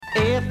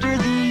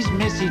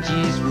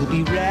messages. We'll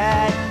be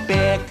right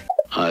back.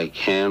 I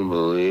can't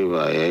believe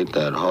I ate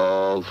that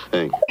whole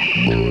thing.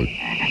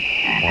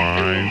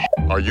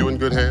 Are you in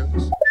good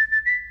hands?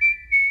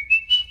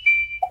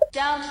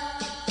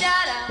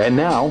 And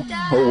now,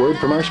 a word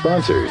from our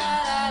sponsors.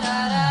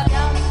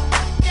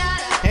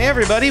 Hey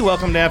everybody,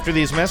 welcome to After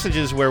These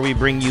Messages, where we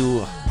bring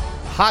you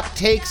hot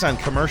takes on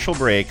commercial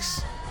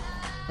breaks.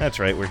 That's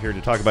right, we're here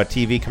to talk about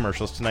TV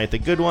commercials tonight. The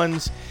good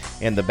ones,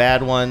 and the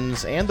bad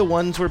ones, and the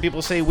ones where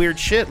people say weird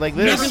shit like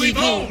this. Never leave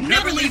home!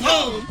 Never leave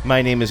home!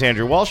 My name is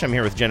Andrew Walsh. I'm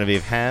here with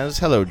Genevieve Has.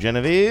 Hello,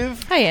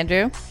 Genevieve. Hi,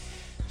 Andrew.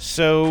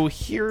 So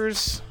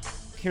here's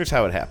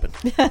how it happened.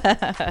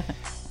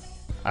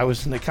 I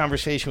was in a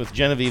conversation with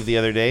Genevieve the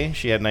other day.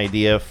 She had an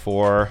idea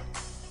for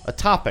a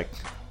topic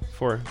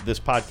for this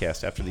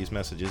podcast After These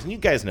Messages. And you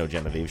guys know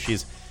Genevieve.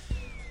 She's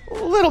a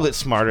little bit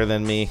smarter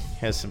than me,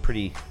 has some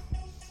pretty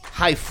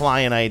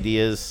high-flying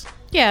ideas.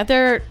 Yeah,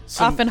 they're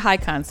often high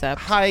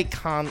concept.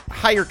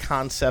 Higher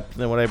concept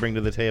than what I bring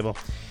to the table.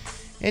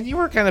 And you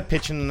were kind of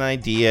pitching an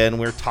idea, and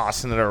we were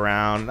tossing it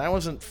around. And I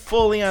wasn't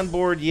fully on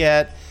board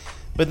yet.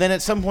 But then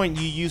at some point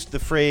you used the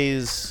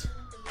phrase,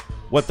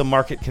 what the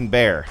market can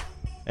bear.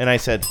 And I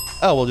said,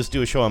 oh, we'll just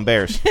do a show on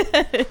bears.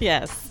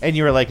 Yes. And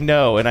you were like,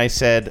 no. And I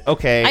said,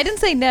 okay. I didn't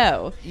say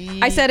no.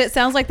 I said it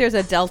sounds like there's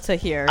a delta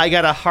here. I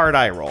got a hard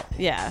eye roll.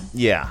 Yeah.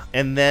 Yeah.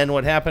 And then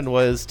what happened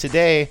was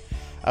today,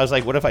 I was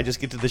like, what if I just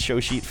get to the show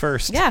sheet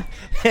first? Yeah.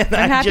 And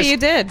I'm happy you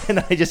did.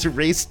 And I just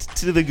raced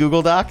to the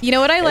Google Doc. You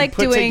know what I like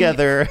put doing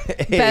together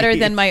better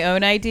than my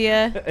own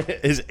idea?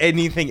 Is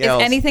anything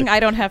else. Anything I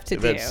don't have to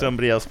do. That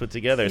somebody else put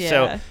together. Yeah.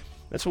 So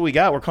that's what we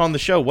got. We're calling the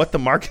show What the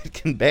Market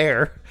Can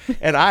Bear.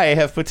 And I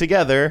have put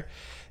together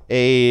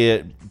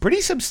a pretty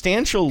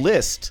substantial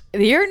list.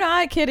 You're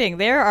not kidding.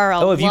 There are a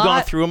lot. Oh, have you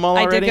gone through them all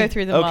already? I did go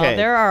through them Okay. all.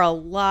 There are a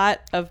lot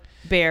of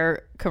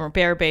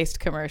bear-based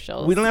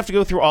commercials. We don't have to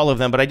go through all of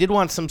them, but I did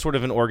want some sort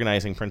of an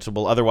organizing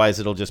principle. Otherwise,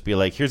 it'll just be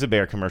like, here's a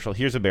bear commercial,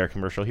 here's a bear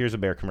commercial, here's a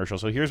bear commercial.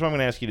 So here's what I'm going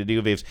to ask you to do,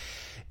 Vives.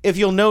 If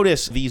you'll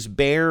notice, these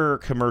bear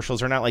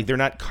commercials are not like, they're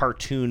not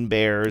cartoon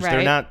bears. Right.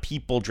 They're not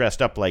people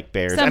dressed up like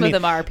bears. Some of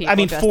them are people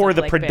dressed for up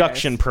the like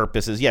production bears.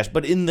 purposes, yes.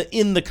 But in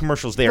the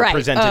commercials, they are Right.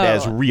 presented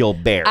as real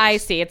bears. I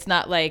see. It's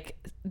not like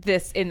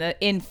this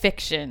in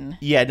fiction.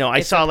 Yeah, no, I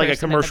It's saw a like a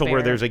person and a commercial where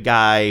bear. there's a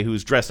guy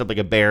who's dressed up like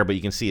a bear, but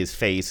you can see his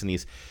face and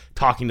he's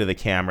talking to the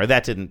camera.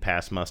 That didn't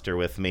pass muster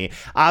with me.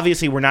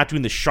 Obviously, we're not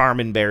doing the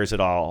Charmin bears at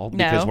all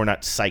because No. we're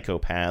not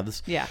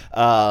psychopaths. Yeah.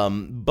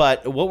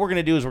 But what we're going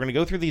to do is we're going to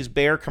go through these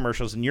bear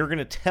commercials, and you're going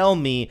to tell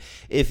me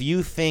if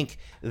you think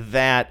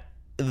that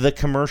the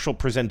commercial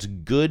presents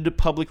good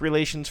public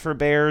relations for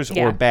bears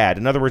Yeah. or bad.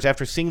 In other words,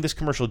 after seeing this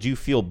commercial, do you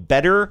feel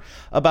better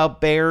about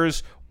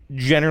bears,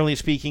 generally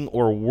speaking,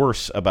 or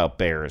worse about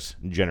bears,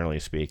 generally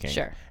speaking?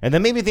 Sure. And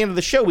then maybe at the end of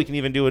the show, we can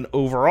even do an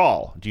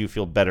overall. Do you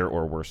feel better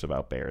or worse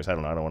about bears? I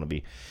don't know. I don't want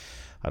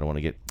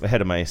to get ahead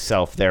of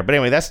myself there. But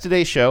anyway, that's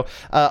today's show.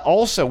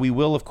 Also, we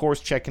will, of course,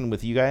 check in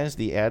with you guys,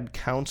 the Ad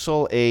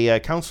Council. A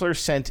counselor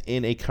sent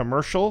in a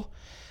commercial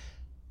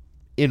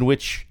in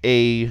which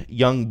a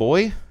young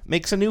boy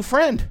makes a new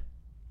friend.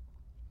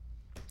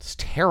 It's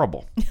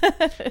terrible. I'll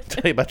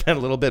tell you about that in a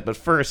little bit. But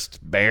first,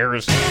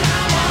 bears.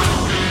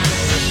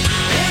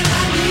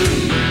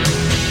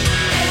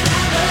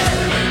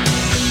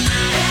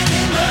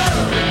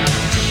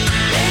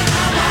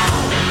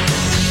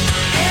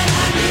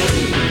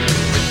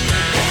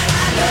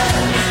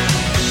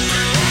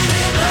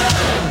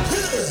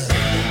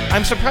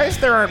 I'm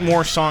surprised there aren't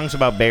more songs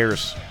about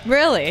bears.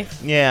 Really?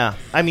 Yeah,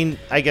 I mean,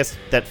 I guess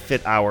that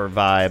fit our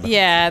vibe.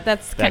 Yeah,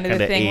 that's kind of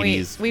the thing.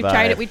 80s We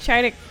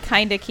try to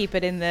kind of keep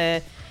it in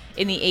the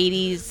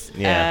 80s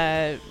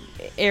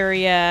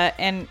area,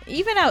 and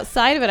even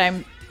outside of it,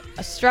 I'm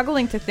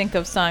struggling to think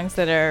of songs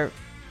that are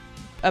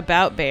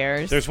about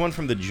bears. There's one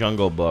from the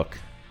Jungle Book.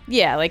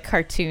 Yeah, like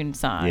cartoon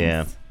songs.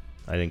 Yeah,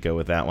 I didn't go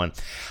with that one.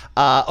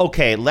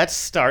 Okay, let's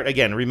start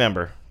again.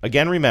 Remember.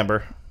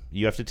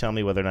 You have to tell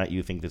me whether or not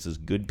you think this is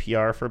good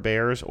PR for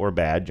bears or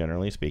bad,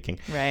 generally speaking.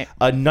 Right.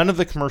 None of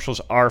the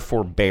commercials are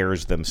for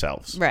bears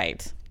themselves.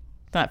 Right.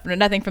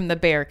 Nothing from the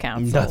Bear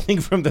Council. Nothing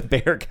from the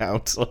Bear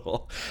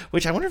Council,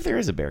 which I wonder if there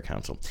is a Bear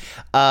Council.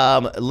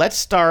 Let's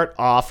start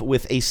off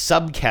with a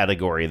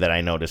subcategory that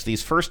I noticed.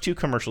 These first two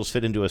commercials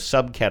fit into a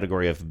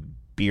subcategory of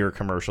beer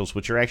commercials,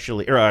 which are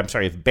actually,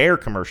 of bear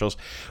commercials,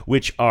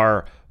 which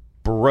are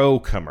bro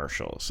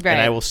commercials. Right.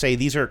 And I will say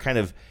these are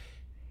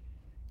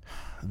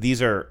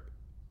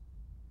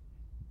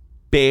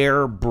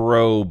bear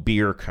bro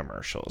beer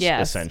commercials,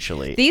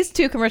 essentially. These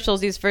two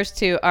commercials, these first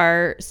two,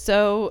 are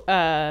so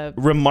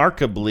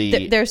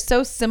remarkably they're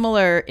so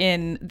similar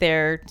in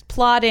their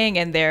plotting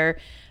and their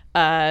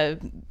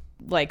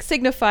like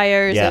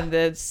signifiers and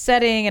the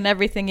setting and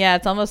everything. Yeah,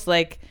 it's almost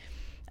like,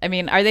 I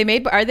mean, are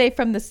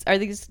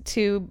these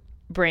two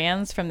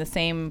brands from the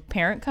same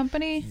parent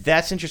company?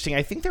 That's interesting.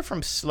 I think they're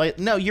from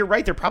no, you're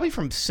right. They're probably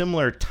from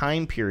similar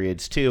time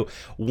periods too.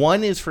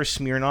 One is for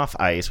Smirnoff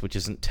Ice, which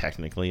isn't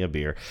technically a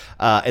beer,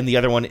 and the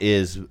other one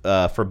is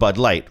for Bud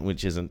Light,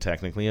 which isn't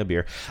technically a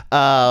beer.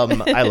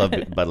 I love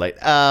Bud Light.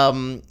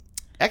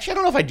 Actually, I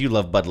don't know if I do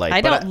love Bud Light.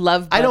 I don't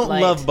love Bud Light. I don't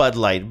love Bud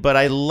Light, but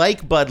I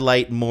like Bud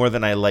Light more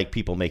than I like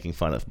people making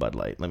fun of Bud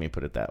Light. Let me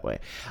put it that way.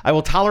 I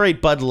will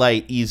tolerate Bud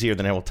Light easier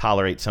than I will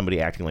tolerate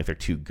somebody acting like they're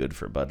too good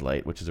for Bud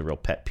Light, which is a real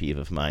pet peeve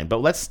of mine.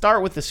 But let's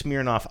start with the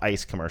Smirnoff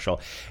Ice commercial.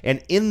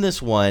 And in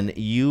this one,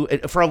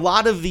 for a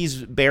lot of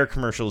these bear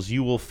commercials,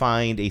 you will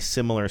find a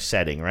similar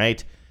setting,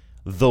 right?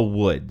 The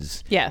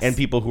woods. Yes. And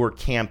people who are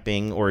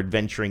camping or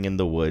adventuring in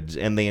the woods,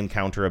 and they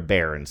encounter a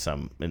bear in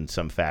some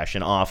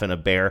fashion. Often a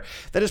bear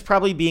that is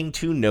probably being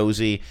too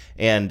nosy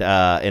and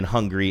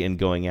hungry and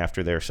going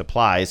after their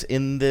supplies.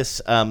 In this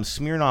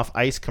Smirnoff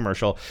Ice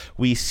commercial,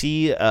 we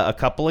see a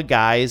couple of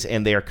guys,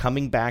 and they are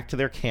coming back to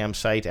their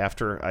campsite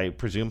after, I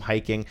presume,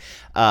 hiking,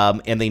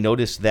 and they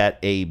notice that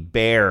a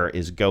bear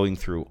is going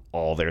through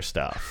all their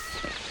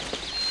stuff.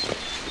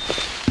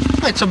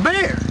 It's a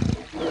bear.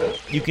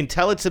 You can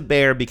tell it's a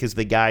bear because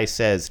the guy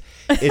says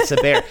it's a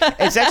bear.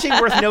 It's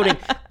actually worth noting,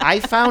 I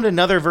found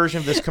another version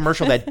of this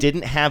commercial that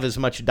didn't have as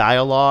much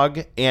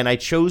dialogue, and I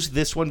chose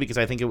this one because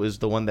I think it was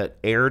the one that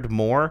aired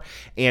more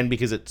and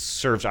because it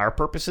serves our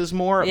purposes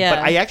more. Yeah.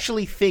 But I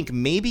actually think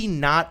maybe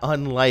not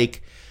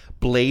unlike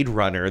Blade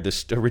Runner,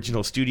 the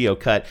original studio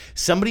cut,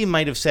 somebody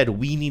might have said,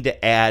 we need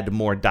to add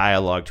more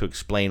dialogue to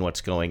explain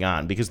what's going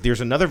on, because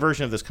there's another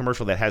version of this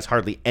commercial that has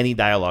hardly any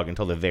dialogue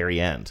until the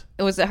very end.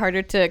 Was it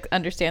harder to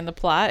understand the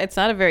plot? It's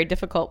not a very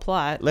difficult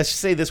plot. Let's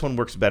say this one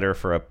works better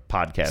for a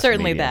podcast.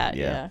 Certainly medium. that,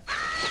 yeah.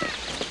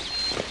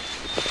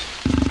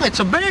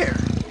 It's a bear.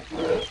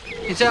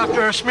 It's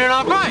after a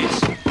Smirnoff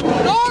Ice.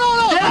 No.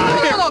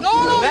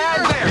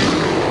 Bad bear.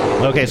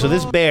 Okay, so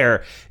this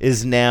bear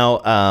is now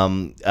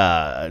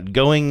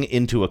going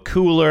into a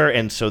cooler,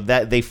 and so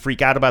that they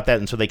freak out about that,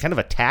 and so they kind of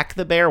attack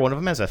the bear. One of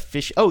them has a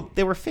fish. Oh,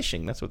 they were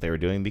fishing. That's what they were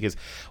doing, because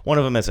one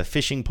of them has a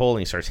fishing pole, and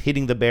he starts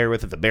hitting the bear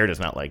with it. The bear does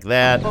not like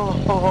that.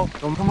 Oh,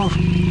 don't move. What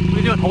are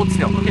you doing? Hold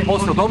still. Okay,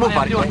 hold still. Don't move,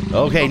 buddy.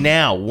 Okay,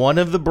 now one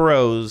of the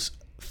bros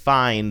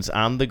finds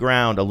on the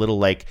ground a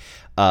little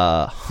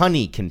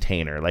honey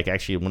container, like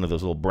actually one of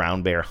those little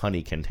brown bear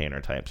honey container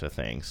types of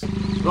things.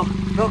 Look,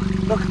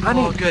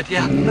 honey. Oh, good,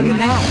 yeah. Look at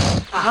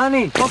that.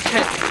 Honey.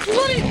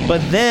 Okay.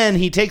 But then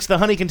he takes the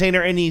honey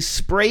container and he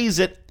sprays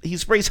it. He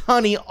sprays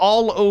honey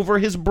all over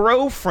his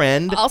bro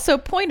friend. Also,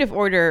 point of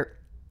order,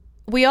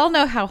 we all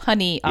know how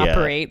honey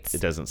operates.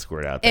 It doesn't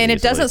squirt out that and easily.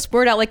 It doesn't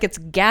squirt out like it's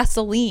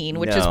gasoline,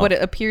 which is what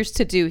it appears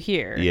to do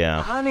here.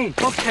 Yeah. Honey.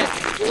 Okay.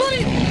 What are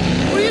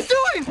you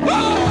doing?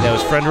 Now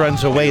his friend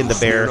runs away, and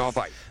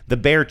the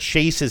bear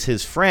chases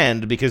his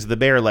friend because the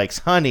bear likes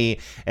honey,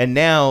 and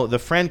now the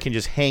friend can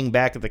just hang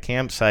back at the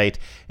campsite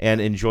and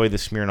enjoy the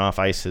Smirnoff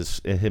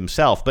Ice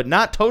himself, but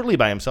not totally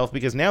by himself,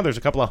 because now there's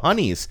a couple of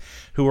honeys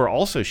who are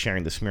also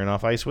sharing the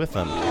Smirnoff Ice with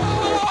them.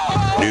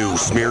 New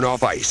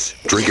Smirnoff Ice.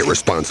 Drink it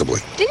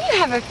responsibly. Didn't you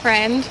have a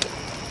friend?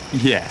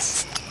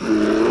 Yes.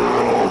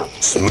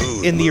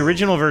 Smooth. In the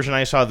original version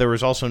I saw, there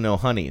was also no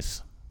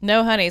honeys.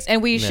 No honeys.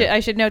 And I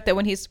should note that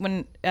when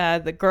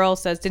the girl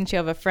says, "Didn't you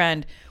have a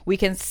friend?" we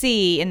can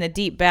see in the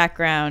deep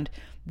background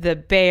the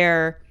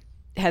bear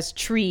has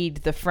treed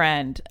the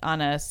friend on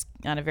a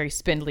very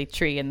spindly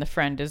tree, and the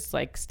friend is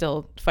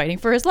still fighting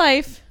for his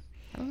life.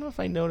 I don't know if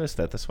I noticed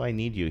that. That's why I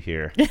need you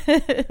here.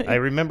 I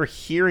remember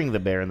hearing the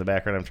bear in the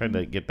background. I'm trying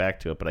to get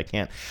back to it, but I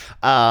can't.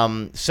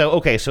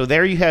 So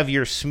there you have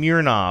your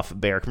Smirnoff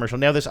bear commercial.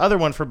 Now, this other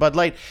one for Bud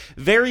Light,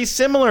 very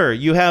similar.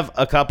 You have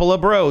a couple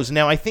of bros.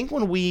 Now, I think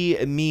when we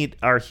meet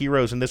our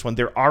heroes in this one,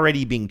 they're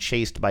already being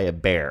chased by a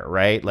bear,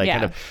 right?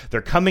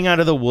 They're coming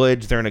out of the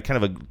woods. They're in a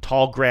kind of a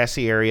tall,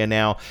 grassy area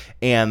now,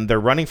 and they're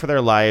running for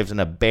their lives,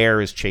 and a bear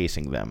is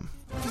chasing them.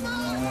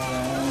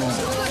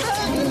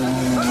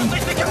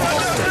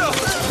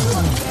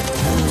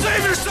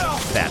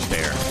 That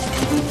bear.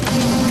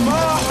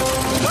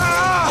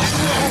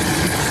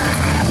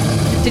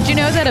 Did you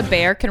know that a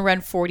bear can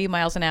run 40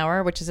 miles an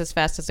hour, which is as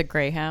fast as a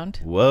greyhound?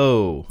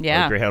 Whoa.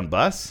 Yeah. A greyhound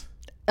bus?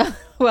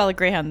 Well, a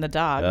greyhound, the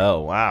dog. Oh,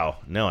 wow.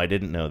 No, I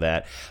didn't know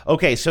that.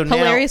 Okay, so now...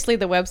 Hilariously,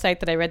 the website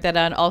that I read that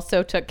on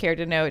also took care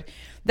to note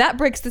that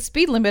breaks the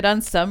speed limit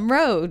on some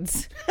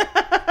roads.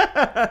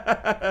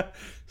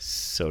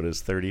 So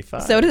does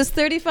 35.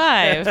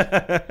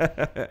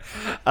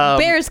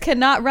 Bears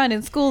cannot run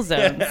in school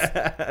zones.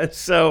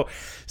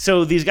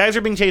 So these guys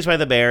are being chased by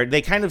the bear.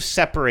 They kind of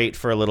separate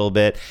for a little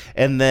bit,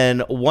 and then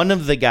one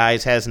of the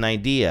guys has an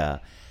idea.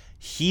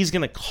 He's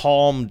going to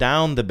calm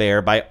down the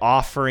bear by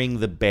offering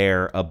the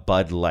bear a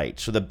Bud Light.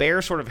 So the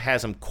bear sort of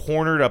has him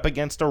cornered up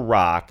against a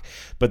rock,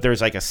 but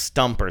there's like a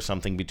stump or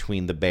something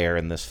between the bear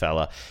and this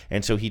fella.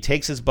 And so he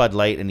takes his Bud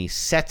Light and he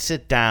sets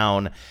it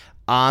down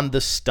on the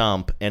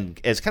stump,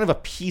 and as kind of a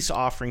peace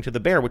offering to the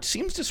bear, which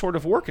seems to sort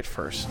of work at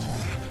first.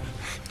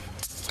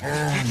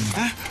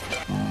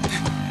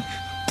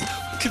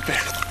 Good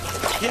bear.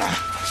 Yeah.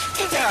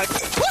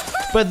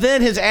 But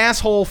then his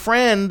asshole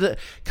friend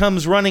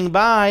comes running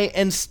by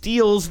and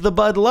steals the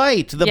Bud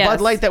Light. The Bud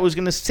Light that was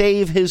going to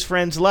save his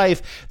friend's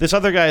life. This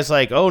other guy's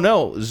like, oh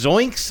no,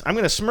 zoinks, I'm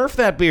going to smurf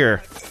that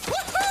beer.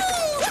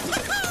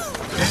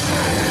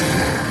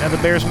 Now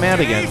the bear's mad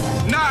again.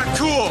 Not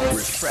cool.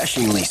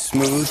 refreshingly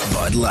smooth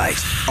Bud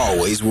Light.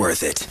 Always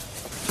worth it.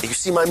 You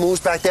see my moves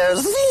back there?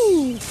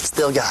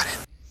 Still got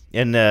it.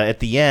 And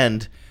at the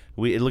end,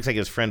 it looks like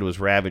his friend was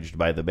ravaged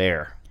by the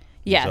bear.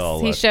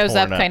 Yes, he shows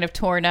up kind of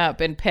torn up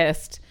and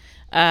pissed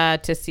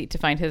to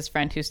find his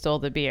friend who stole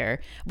the beer.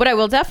 What I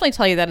will definitely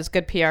tell you that is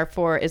good PR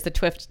for is the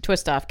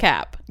twist off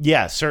cap.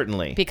 Yeah,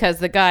 certainly. Because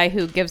the guy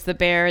who gives the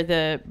bear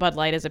the Bud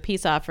Light as a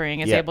peace offering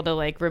is able to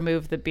like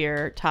remove the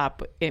beer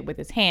top with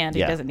his hand.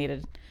 He doesn't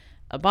need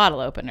a bottle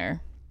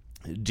opener.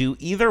 Do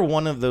either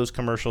one of those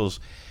commercials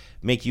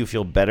make you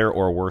feel better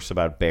or worse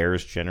about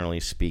bears, generally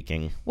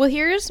speaking? Well,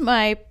 here's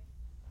my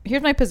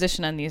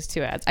position on these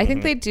two ads. I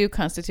think they do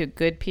constitute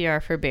good PR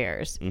for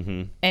bears.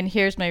 And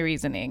here's my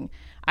reasoning.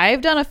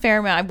 I've done a fair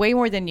amount, way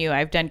more than you.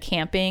 I've done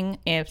camping,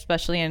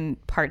 especially in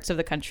parts of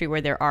the country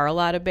where there are a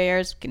lot of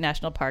bears,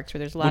 national parks where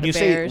there's a lot of bears.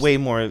 When you say way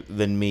more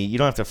than me, you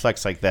don't have to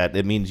flex like that.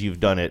 It means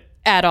you've done it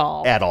at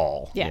all. At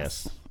all.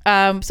 Yes.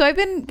 So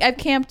I've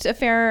camped a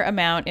fair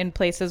amount in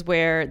places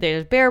where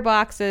there's bear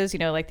boxes,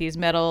 like these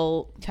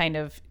metal kind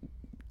of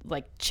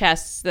like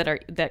chests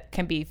that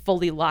can be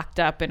fully locked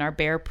up and are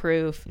bear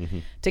proof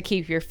to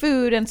keep your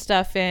food and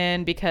stuff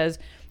in, because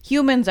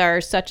humans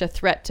are such a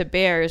threat to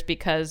bears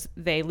because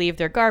they leave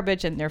their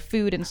garbage and their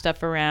food and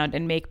stuff around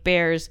and make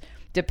bears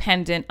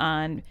dependent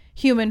on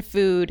human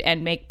food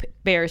and make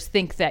bears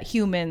think that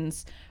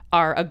humans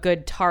are a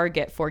good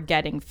target for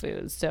getting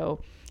food. So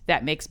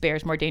that makes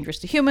bears more dangerous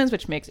to humans,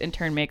 which in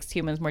turn makes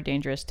humans more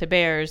dangerous to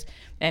bears,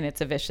 and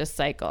it's a vicious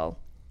cycle.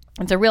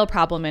 It's a real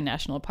problem in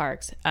national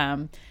parks.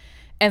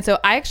 And so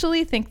I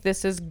actually think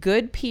this is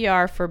good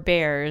PR for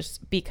bears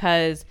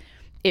because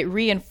it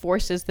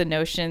reinforces the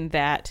notion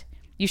that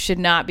you should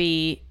not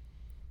be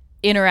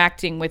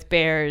interacting with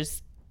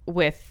bears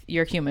with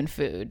your human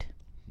food.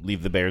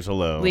 Leave the bears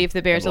alone. Leave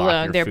the bears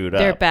alone.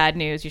 They're bad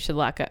news. You should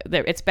lock up.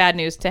 It's bad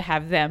news to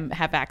have them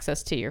have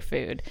access to your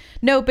food.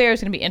 No bear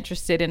is going to be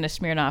interested in a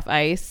Smirnoff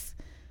Ice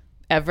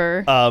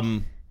ever.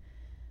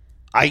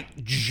 I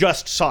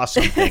just saw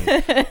something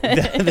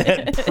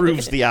that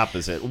proves the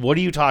opposite. What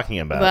are you talking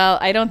about? Well,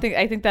 I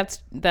think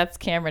that's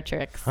camera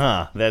tricks.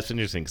 Huh, that's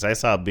interesting because I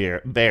saw a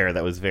bear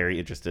that was very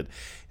interested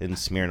in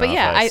Smirnoff But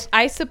yeah, Ice.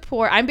 I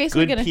support. I'm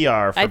basically good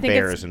PR for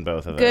bears in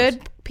both of those.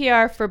 Good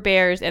PR for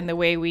bears and the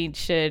way we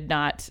should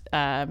not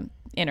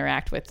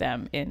interact with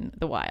them in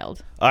the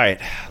wild. All right,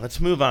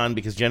 let's move on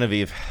because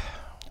Genevieve.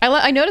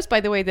 I noticed, by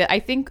the way, that I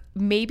think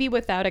maybe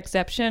without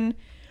exception,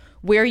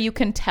 where you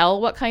can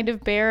tell what kind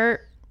of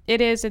bear it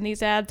is in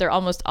these ads, they're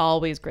almost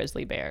always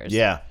grizzly bears.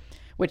 Yeah.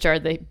 Which are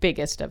the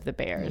biggest of the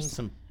bears.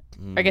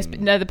 I guess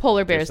the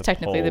polar bear is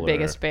technically the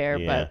biggest bear,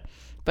 yeah.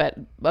 but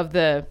of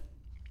the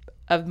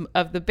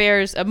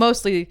bears,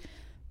 mostly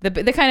the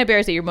kind of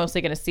bears that you're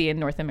mostly going to see in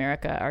North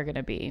America are going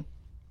to be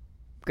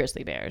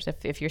grizzly bears.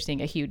 If you're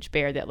seeing a huge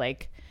bear that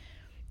like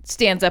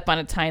stands up on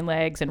its hind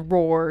legs and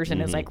roars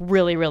and is like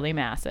really, really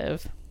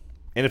massive.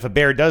 And if a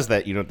bear does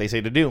that, you know what they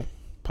say to do?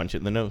 Punch it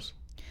in the nose.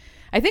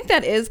 I think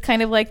that is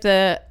kind of like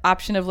the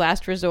option of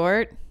last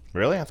resort.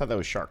 Really? I thought that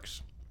was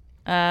sharks.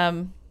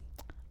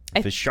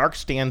 If the shark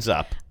stands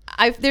up,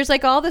 there's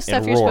like all the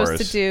stuff you're roars.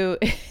 supposed to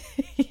do.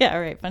 Yeah,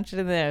 right. Punch it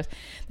in the nose.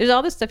 There's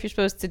all this stuff you're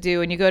supposed to do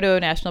when you go to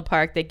a national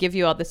park. They give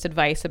you all this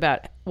advice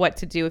about what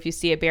to do if you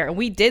see a bear. And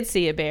we did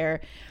see a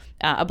bear,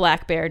 a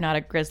black bear, not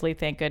a grizzly,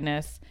 thank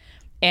goodness.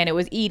 And it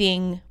was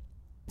eating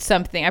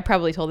something. I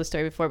probably told this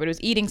story before, but it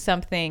was eating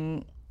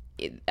something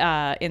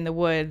in the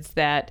woods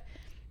that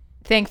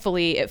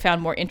thankfully it found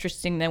more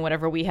interesting than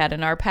whatever we had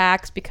in our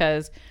packs,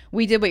 because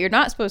we did what you're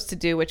not supposed to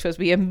do, which was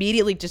we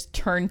immediately just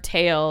turned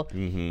tail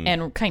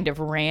and kind of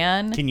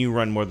ran. Can you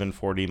run more than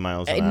 40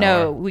 miles an hour?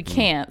 No, we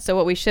can't. So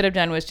what we should have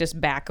done was just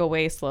back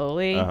away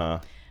slowly.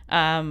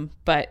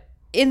 But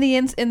in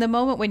the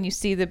moment when you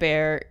see the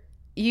bear,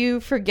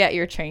 you forget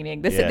your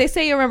training. They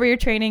say you remember your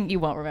training. You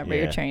won't remember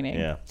your training.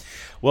 Yeah.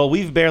 Well,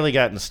 we've barely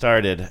gotten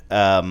started.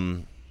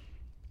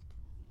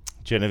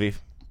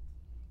 Genevieve,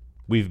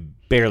 we've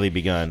barely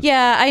begun.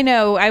 Yeah, I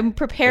know. I'm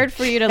prepared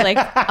for you to like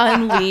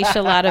unleash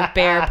a lot of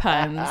bear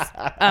puns,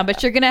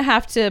 but you're gonna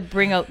have to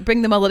bring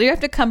them a little. You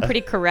have to come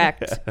pretty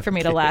correct for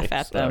me to laugh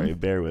at them. Sorry,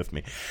 bear with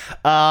me.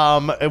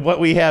 What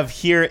we have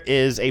here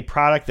is a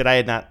product that I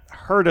had not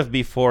heard of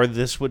before.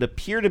 This would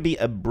appear to be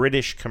a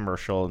British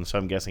commercial, and so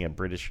I'm guessing a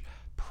British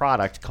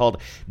product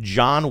called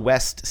John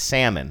West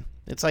Salmon.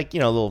 It's like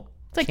little.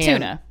 It's like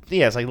tuna.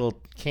 Yeah, it's like little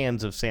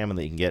cans of salmon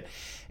that you can get,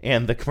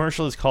 and the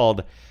commercial is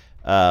called.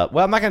 Well,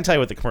 I'm not going to tell you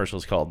what the commercial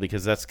is called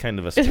because that's kind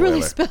of a spoiler. It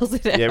really spells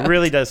it out. Yeah, it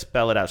really does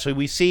spell it out. So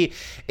we see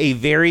a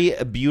very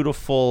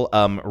beautiful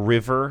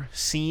river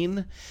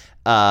scene.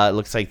 It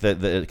looks like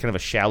the kind of a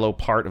shallow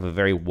part of a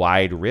very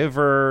wide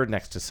river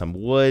next to some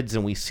woods,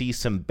 and we see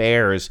some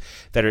bears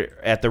that are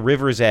at the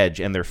river's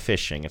edge and they're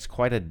fishing. It's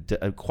quite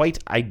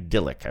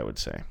idyllic, I would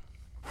say.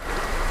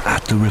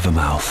 At the river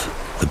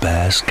mouth, the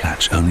bears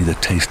catch only the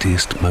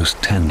tastiest,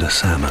 most tender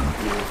salmon.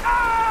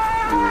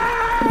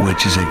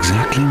 Which is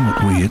exactly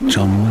what we at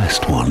John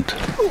West want.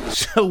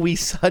 So we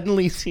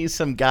suddenly see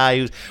some guy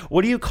who's,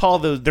 what do you call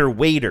those? They're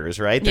waiters,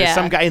 right? There's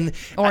some guy in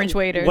orange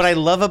waiters. What I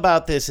love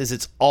about this is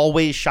it's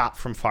always shot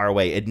from far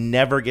away. It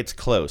never gets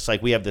close.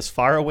 Like we have this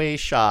far away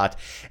shot,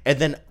 and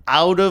then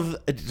out of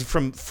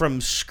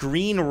from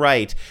screen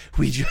right,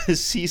 we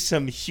just see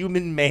some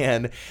human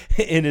man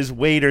and his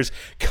waiters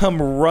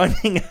come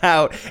running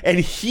out, and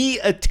he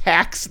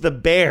attacks the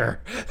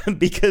bear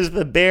because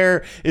the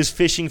bear is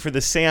fishing for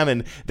the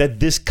salmon that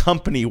this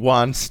company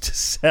wants to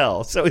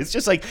sell. So it's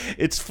just like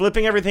it's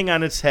flipping everything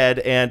on its head,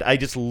 and I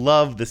just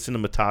love the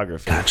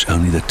cinematography. Catch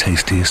only the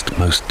tastiest,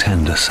 most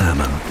tender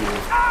salmon,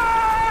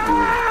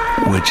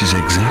 which is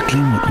exactly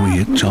what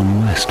we at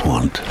John West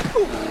want.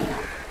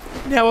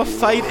 Now a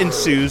fight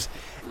ensues,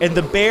 and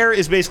the bear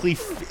is basically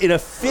in a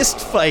fist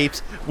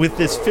fight with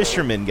this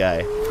fisherman guy.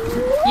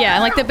 Yeah,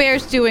 and like the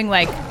bear's doing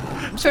like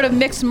sort of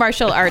mixed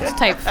martial arts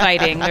type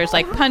fighting. There's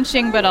like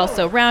punching, but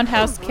also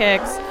roundhouse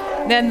kicks.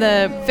 Then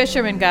the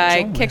fisherman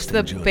guy kicks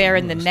the bear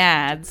in the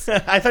nads.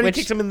 I thought he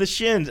kicked him in the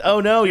shins. Oh,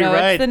 no, you're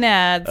right. It's the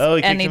nads. Oh,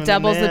 and he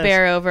doubles the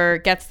bear over,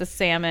 gets the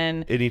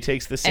salmon. And he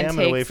takes the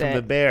salmon away from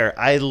the bear.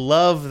 I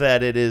love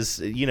that it is,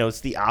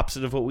 it's the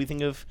opposite of what we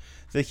think of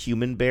the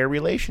human-bear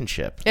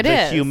relationship.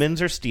 The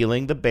humans are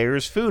stealing the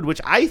bear's food, which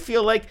I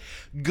feel like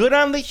good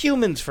on the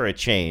humans for a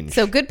change.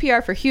 So good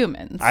PR for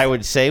humans. I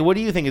would say. What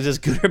do you think? Is this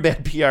good or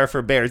bad PR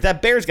for bears?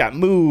 That bear's got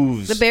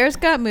moves. The bear's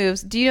got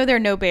moves. Do you know there are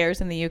no bears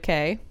in the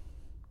UK?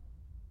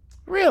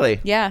 Really?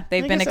 Yeah,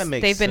 they've been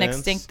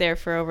extinct there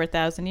for over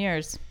 1,000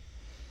 years.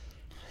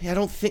 Yeah,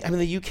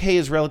 the UK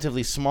is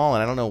relatively small,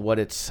 and I don't know what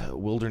its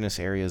wilderness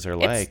areas are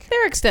like.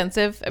 They're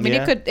extensive. I mean,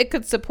 it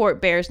could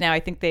support bears now. I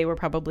think they were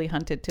probably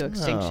hunted to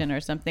extinction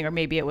or something, or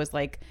maybe it was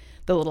like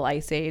the little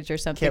ice age or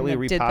something. Can't we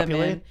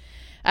repopulate?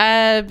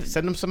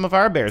 Send them some of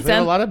our bears. We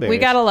have a lot of bears. We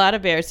got a lot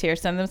of bears here.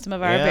 Send them some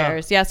of our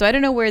bears. Yeah, so I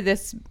don't know where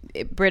this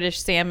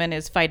British salmon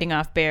is fighting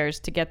off bears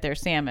to get their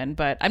salmon,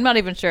 but I'm not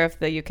even sure if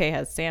the UK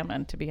has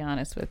salmon, to be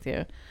honest with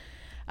you.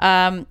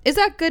 Is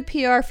that good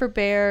PR for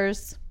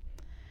bears?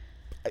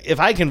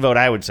 If I can vote,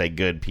 I would say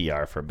good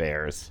PR for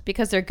bears.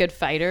 Because they're good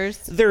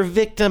fighters? They're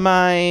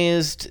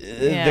victimized.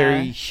 Yeah.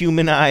 They're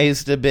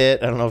humanized a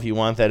bit. I don't know if you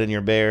want that in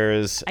your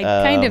bears. I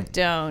kind of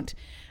don't.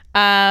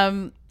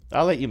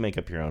 I'll let you make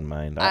up your own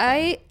mind.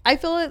 I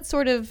feel it's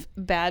sort of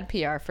bad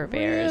PR for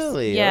bears.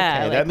 Really?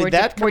 Yeah. Okay. Like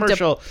that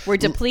commercial... We're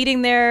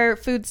depleting their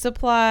food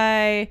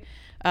supply.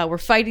 We're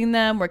fighting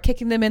them. We're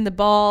kicking them in the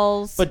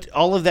balls. But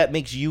all of that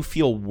makes you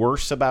feel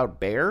worse about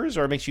bears,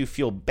 or it makes you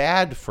feel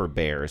bad for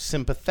bears,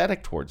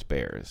 sympathetic towards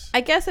bears?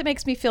 I guess it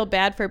makes me feel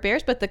bad for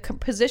bears, but the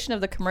position of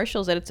the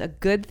commercial is that it's a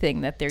good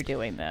thing that they're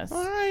doing this.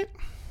 All right.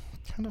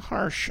 Kind of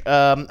harsh.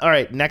 All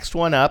right, next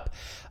one up.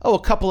 Oh, a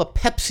couple of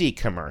Pepsi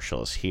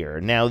commercials here.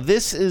 Now,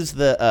 this is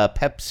the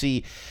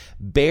Pepsi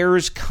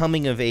Bears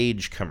Coming of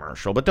Age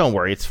commercial, but don't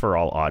worry, it's for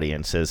all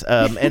audiences.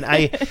 And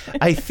I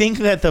think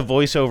that the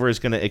voiceover is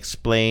going to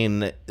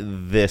explain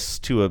this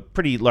to a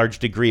pretty large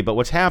degree, but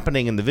what's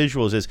happening in the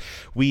visuals is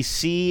we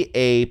see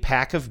a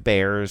pack of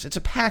bears. It's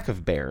a pack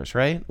of bears,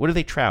 right? What do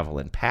they travel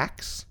in?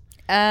 Packs?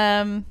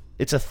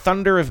 It's a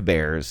thunder of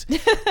bears.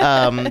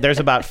 There's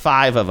about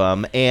 5 of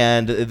them,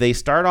 and they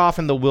start off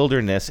in the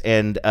wilderness,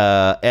 and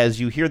as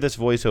you hear this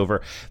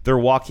voiceover, they're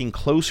walking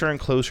closer and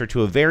closer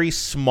to a very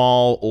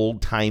small,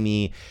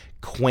 old-timey,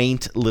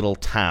 quaint little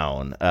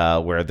town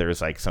where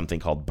there's like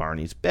something called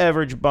Barney's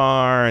Beverage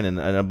Barn and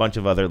a bunch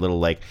of other little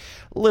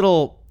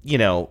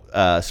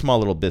small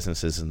little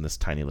businesses in this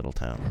tiny little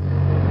town.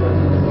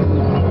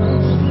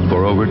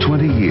 For over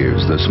 20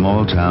 years, the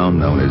small town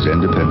known as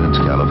Independence,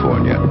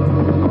 California,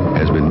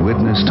 has been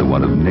witness to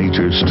one of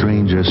nature's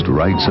strangest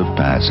rites of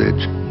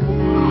passage.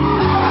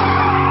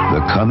 The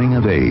coming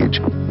of age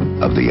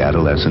of the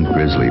adolescent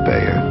grizzly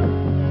bear,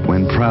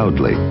 when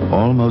proudly,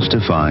 almost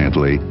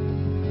defiantly,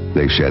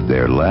 they shed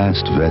their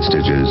last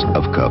vestiges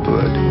of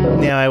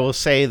cubhood. Now, I will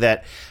say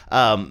that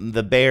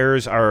the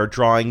bears are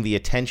drawing the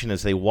attention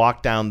as they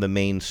walk down the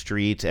main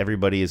street.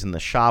 Everybody is in the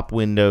shop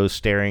windows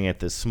staring at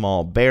this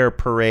small bear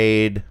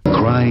parade,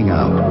 crying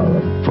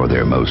out for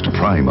their most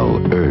primal,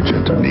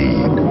 urgent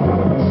need.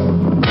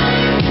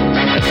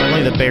 And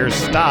suddenly the bears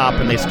stop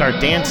and they start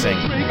dancing.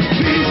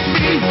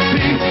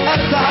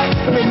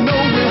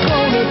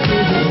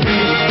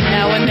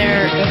 Now,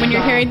 when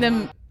you're hearing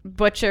them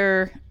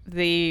butcher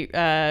the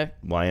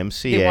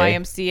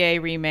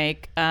YMCA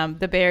remake,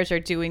 the bears are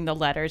doing the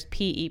letters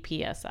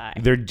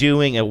PEPSI. They're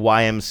doing a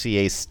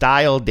YMCA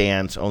style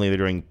dance, only they're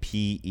doing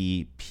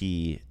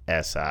PEPSI.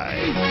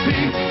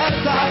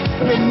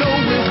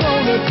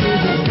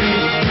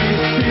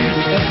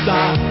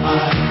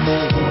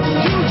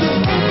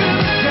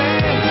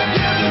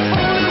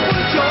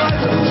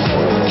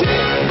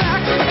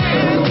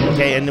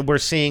 Okay, and we're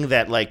seeing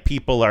that like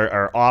people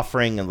are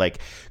offering like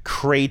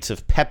crates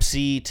of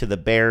Pepsi to the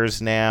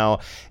bears now,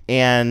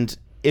 and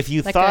if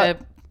you like thought a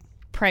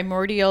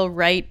primordial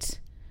rite,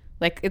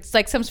 like it's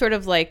like some sort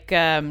of like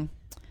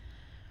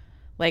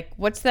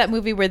what's that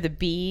movie where the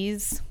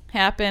bees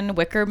happen?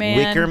 Wicker Man.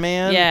 Wicker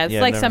Man? Yeah, it's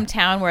yeah, like never. some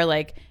town where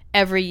like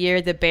every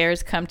year the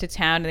bears come to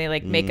town and they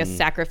like make a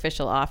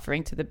sacrificial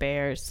offering to the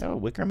bears. Oh,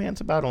 Wicker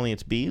Man's about only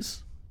it's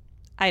bees?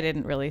 I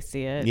didn't really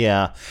see it.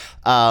 Yeah.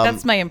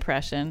 That's my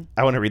impression.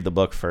 I want to read the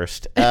book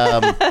first.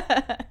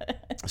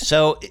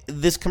 So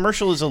this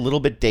commercial is a little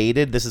bit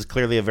dated. This is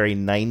clearly a very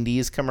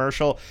 90s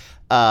commercial.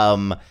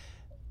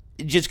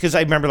 Just because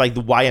I remember like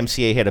the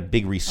YMCA had a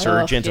big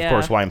resurgence. Of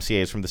course,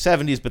 YMCA is from the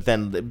 70s, but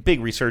then the big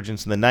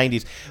resurgence in the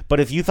 90s. But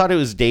if you thought it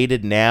was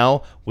dated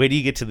now, wait till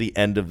you get to the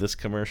end of this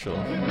commercial.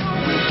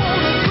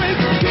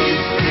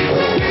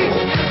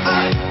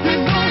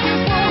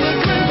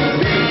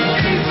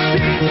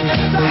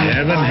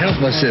 Heaven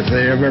help us if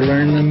they ever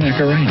learn the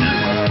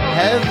Macarena.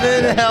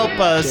 Heaven help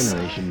us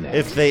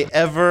if they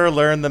ever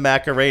learn the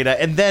Macarena.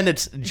 And then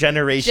it's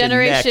Generation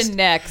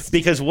Next.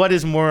 Because what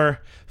is more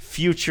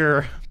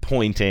future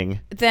pointing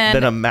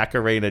than a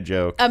Macarena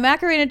joke? A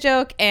Macarena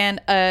joke and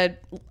a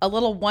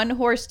little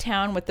one-horse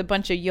town with a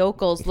bunch of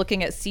yokels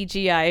looking at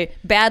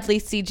badly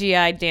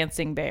CGI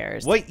dancing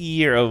bears. What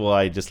year? Oh, well,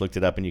 I just looked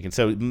it up, and you can.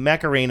 So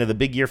Macarena, the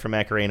big year for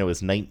Macarena was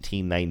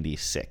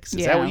 1996.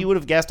 Is that what you would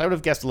have guessed? I would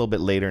have guessed a little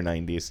bit later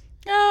 90s.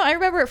 Oh, I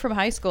remember it from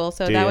high school,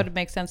 so that would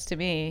make sense to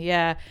me.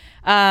 Yeah.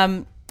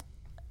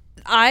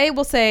 I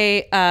will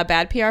say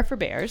bad PR for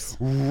bears.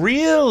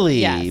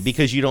 Really? Yes.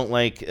 Because you don't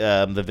like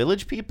the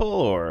Village People,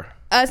 or?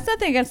 It's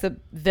nothing against the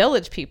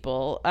Village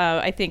People.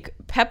 I think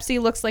Pepsi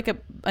looks like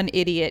an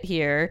idiot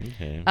here.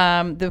 Okay.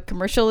 The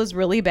commercial is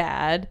really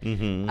bad.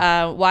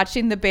 Mm-hmm.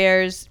 Watching the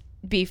bears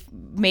be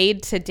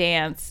made to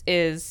dance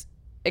is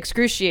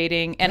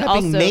excruciating, and also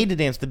being made to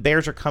dance. The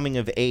bears are coming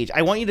of age.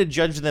 I want you to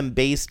judge them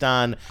based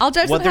on what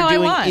they're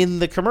doing in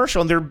the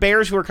commercial. And they're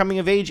bears who are coming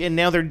of age, and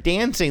now they're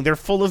dancing. They're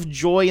full of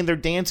joy, and they're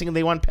dancing, and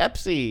they want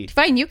Pepsi.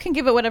 Fine, you can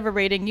give it whatever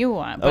rating you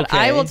want, but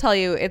I will tell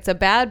you it's a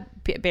bad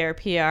bear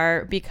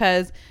PR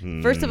because,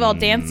 first of all,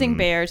 dancing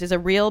bears is a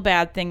real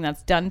bad thing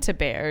that's done to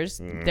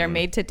bears. They're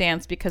made to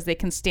dance because they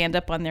can stand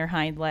up on their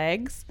hind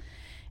legs.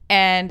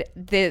 And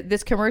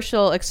this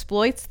commercial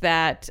exploits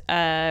that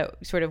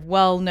sort of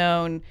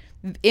well-known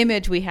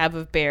image we have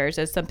of bears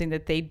as something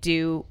that they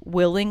do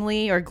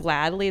willingly or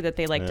gladly, that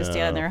they like to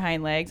stand on their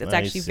hind legs. It's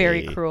actually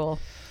very cruel.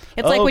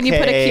 It's like when you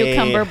put a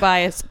cucumber by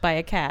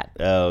a cat.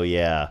 Oh,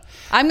 yeah.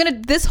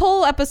 This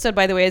whole episode,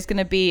 by the way, is going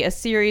to be a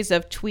series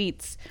of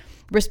tweets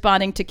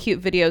responding to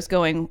cute videos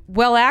going,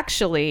 well,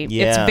 actually,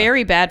 it's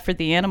very bad for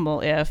the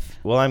animal if.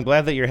 Well, I'm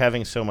glad that you're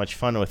having so much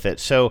fun with it.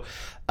 So,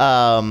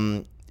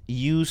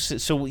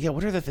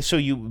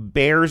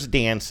 bears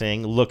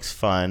dancing looks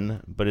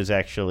fun, but is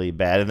actually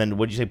bad. And then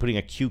what'd you say? Putting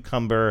a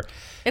cucumber.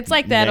 It's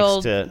like that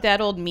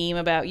old meme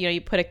about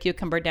you put a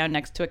cucumber down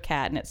next to a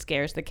cat and it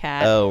scares the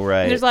cat. Oh,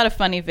 right. And there's a lot of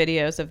funny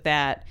videos of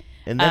that.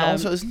 And then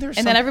also, isn't there?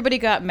 And then everybody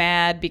got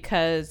mad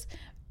because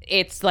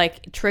it's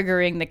like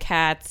triggering the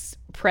cat's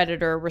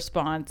predator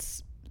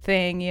response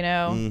thing.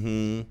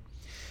 Mm-hmm.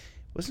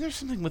 Wasn't there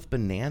something with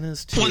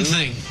bananas too? One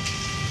thing.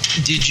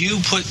 Did you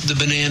put the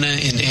banana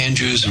in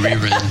Andrew's rear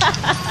end?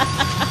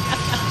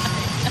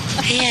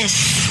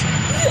 Yes.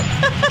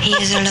 He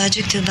is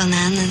allergic to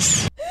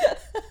bananas.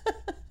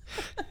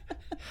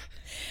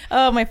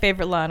 Oh, my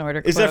favorite Law &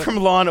 Order quote. Is that from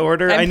Law &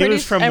 Order? I knew it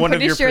was from one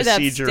of your sure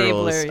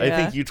procedurals. Yeah. I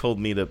think you told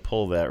me to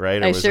pull that,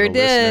 right? Or I was sure it a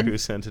did. Listener who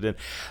sent it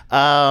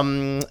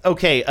in?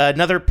 Okay,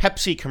 another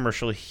Pepsi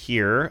commercial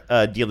here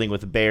dealing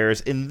with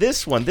bears. In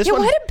this one... why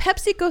did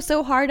Pepsi go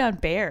so hard on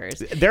bears?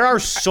 There are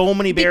so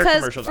many bear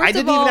commercials. I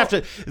didn't even have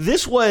to...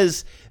 This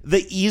was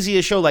the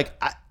easiest show. Like,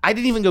 I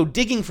didn't even go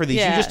digging for these.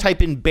 Yeah. You just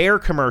type in bear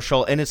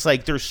commercial, and it's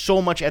like there's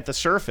so much at the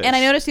surface. And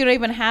I noticed you don't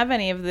even have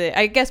any of the...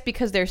 I guess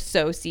because they're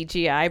so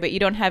CGI, but you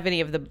don't have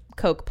any of the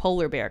Coke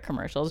polar bear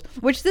commercials,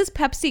 which this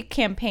Pepsi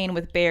campaign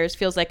with bears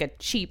feels like a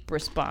cheap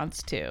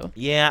response to.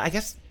 Yeah, I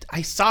guess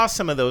I saw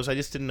some of those. I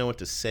just didn't know what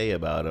to say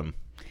about them.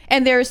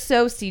 And they're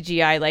so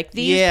CGI. Like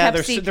these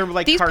they're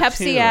like these cartoon.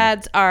 Pepsi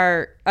ads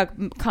are a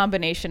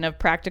combination of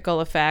practical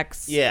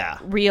effects,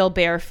 real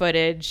bear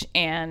footage,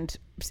 and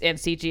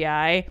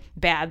CGI,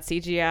 bad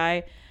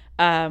CGI.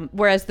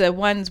 Whereas the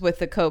ones with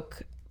the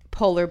Coke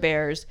polar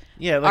bears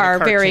are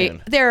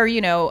they're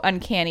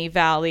Uncanny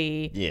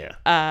Valley.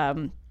 Yeah.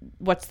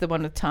 What's the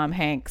one with Tom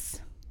Hanks?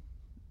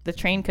 The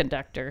train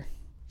conductor.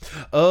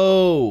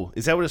 Oh,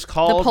 is that what it's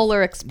called? The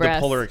Polar Express.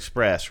 The Polar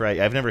Express, right?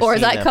 I've never seen that. Or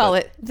as I call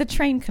it, the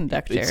train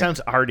conductor. It sounds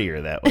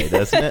artier that way,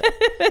 doesn't it?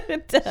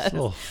 It does.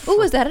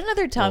 Oh, is that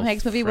another Tom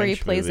Hanks movie where he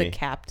plays a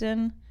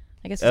captain?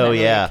 I guess he's not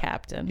really a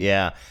captain.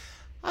 Yeah.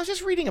 I was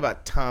just reading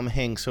about Tom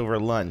Hanks over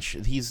lunch.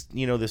 He's,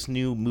 this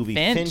new movie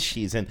Finch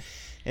he's in.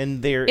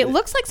 And it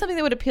looks like something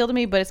that would appeal to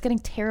me, but it's getting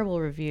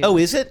terrible reviews. Oh,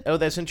 is it? Oh,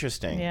 that's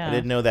interesting. Yeah. I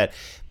didn't know that.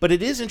 But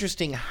it is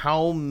interesting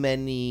how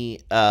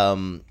many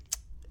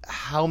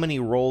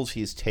roles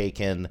he's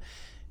taken,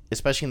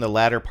 especially in the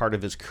latter part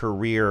of his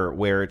career,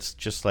 where it's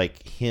just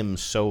like him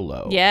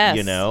solo.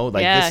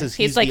 Yes.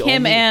 He's like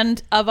him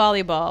and a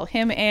volleyball,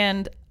 him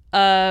and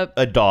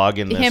a dog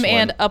in this him one.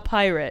 and a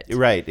pirate.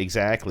 Right,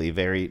 exactly.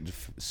 Very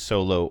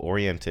solo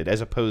oriented, as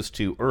opposed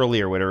to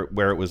earlier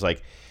where it was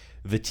like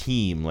the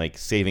team, like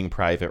Saving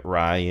Private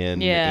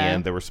Ryan,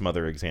 and there were some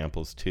other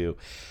examples too.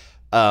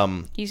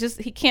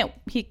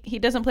 He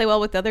doesn't play well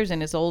with others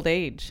in his old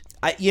age.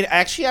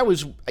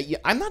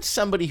 I'm not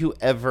somebody who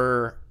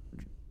ever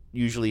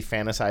usually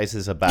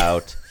fantasizes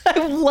about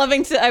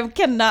I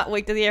cannot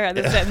wait to hear how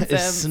this sentence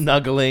ends.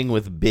 Snuggling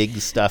with big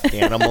stuffed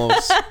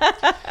animals.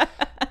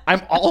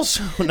 I'm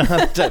also not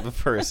the type of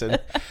person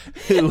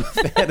who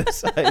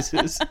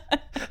fantasizes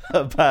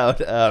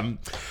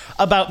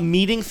about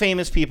meeting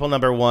famous people,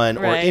 number one,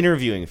 or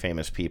interviewing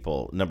famous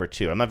people, number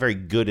two. I'm not very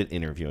good at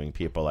interviewing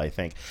people, I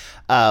think.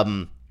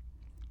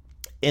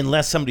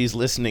 Unless somebody's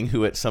listening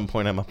who at some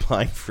point I'm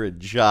applying for a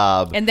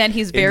job. And then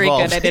he's very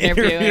good at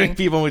interviewing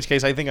people, in which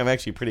case I think I'm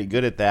actually pretty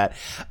good at that.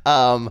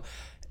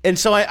 And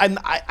so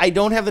I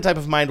don't have the type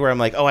of mind where I'm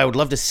like, oh, I would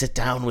love to sit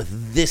down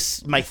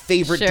with my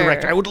favorite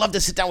director. I would love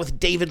to sit down with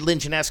David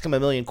Lynch and ask him a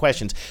million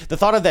questions. The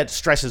thought of that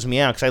stresses me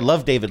out because I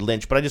love David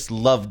Lynch, but I just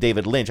love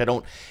David Lynch. I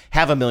don't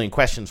have a million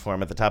questions for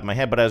him at the top of my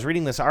head. But I was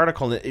reading this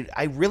article, and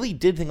I really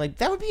did think like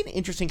that would be an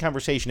interesting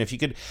conversation if you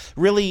could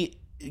really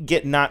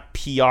get not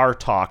PR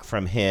talk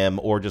from him,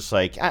 or just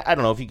like, I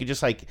don't know, if you could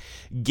just like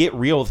get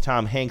real with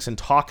Tom Hanks and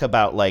talk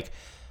about like,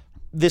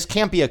 this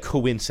can't be a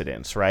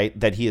coincidence, right,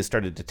 that he has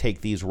started to take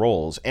these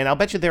roles. And I'll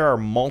bet you there are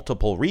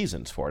multiple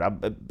reasons for it. I'll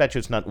bet you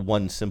it's not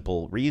one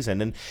simple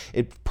reason. And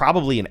it's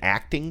probably an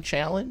acting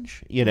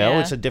challenge,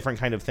 It's a different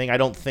kind of thing.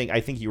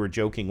 I think you were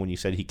joking when you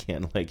said he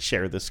can't, like,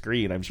 share the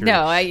screen. I'm sure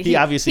he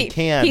obviously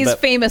can. He's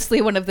famously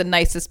one of the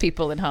nicest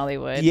people in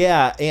Hollywood.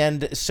 Yeah,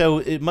 and so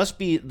there must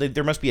be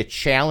a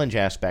challenge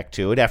aspect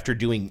to it after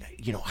doing,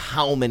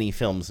 how many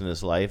films in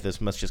his life.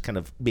 This must just kind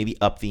of maybe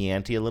up the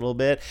ante a little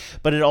bit.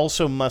 But it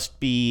also must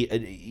be...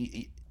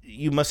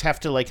 you must have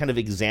to like kind of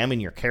examine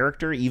your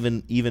character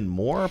even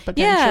more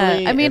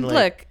potentially. Yeah, I mean,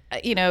 look,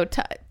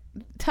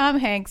 Tom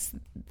Hanks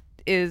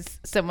is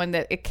someone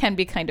that it can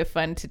be kind of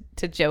fun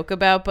to joke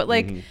about, but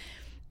like,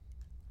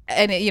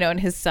 and and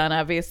his son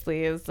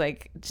obviously is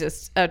like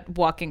just a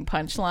walking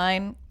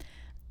punchline.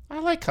 I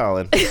like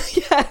Colin.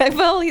 Yeah,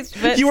 well,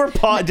 you were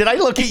did I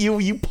look at you?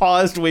 You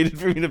paused, waited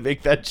for me to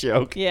make that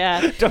joke.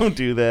 Yeah, don't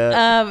do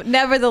that.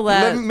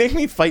 Nevertheless, make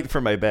me fight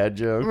for my bad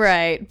jokes.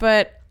 Right,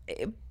 but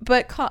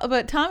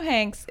Tom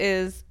Hanks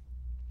is,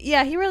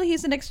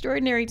 he's an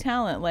extraordinary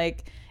talent.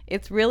 Like,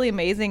 it's really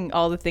amazing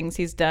all the things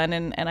he's done,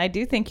 and I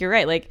do think you're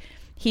right. Like,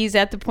 he's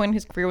at the point in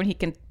his career when he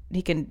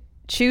can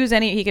choose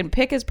he can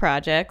pick his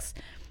projects,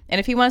 and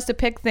if he wants to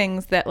pick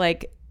things that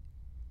like,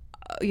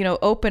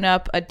 open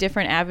up a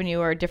different avenue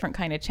or a different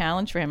kind of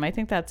challenge for him, I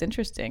think that's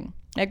interesting.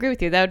 I agree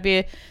with you. That'd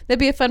be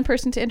a fun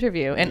person to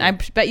interview, and I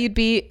bet you'd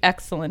be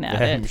excellent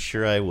at it. I'm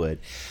sure I would.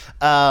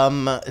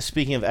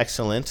 Speaking of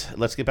excellent,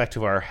 let's get back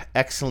to our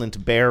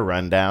excellent bear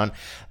rundown.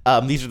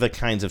 These are the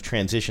kinds of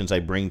transitions I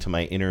bring to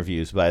my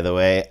interviews, by the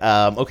way.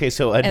 Okay,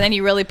 so and then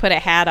you really put a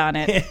hat on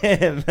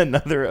it.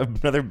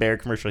 another bear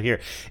commercial here.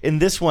 In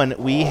this one,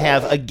 we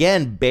have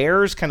again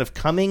bears kind of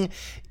coming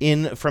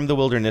in from the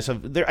wilderness.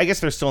 I guess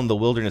they're still in the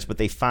wilderness, but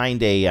they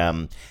find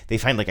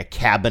like a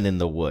cabin in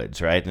the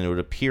woods, right? And it would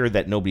appear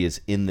that nobody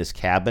is in this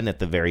cabin at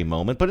the very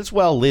moment, but it's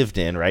well lived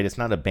in, right? It's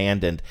not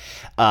abandoned.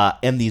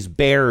 And these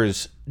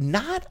bears,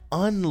 not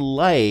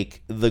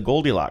unlike the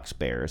Goldilocks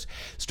bears,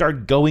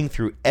 start going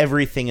through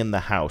everything in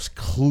the house,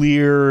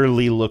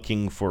 clearly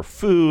looking for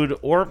food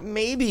or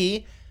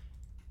maybe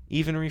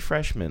even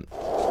refreshment.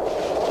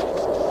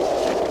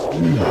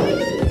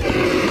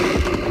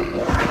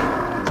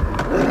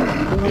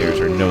 Bears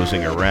are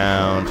nosing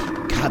around.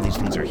 God, these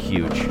things are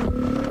huge.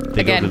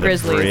 They Again, go to the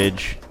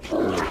fridge,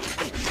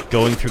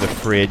 going through the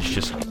fridge,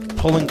 just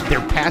pulling.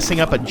 They're passing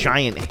up a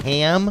giant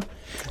ham.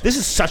 This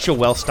is such a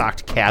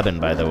well-stocked cabin,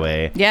 by the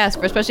way. Yes,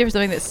 especially for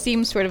something that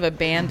seems sort of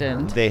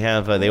abandoned. They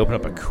open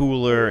up a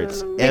cooler.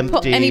 It's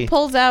empty. And he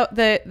pulls out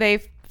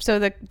so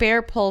the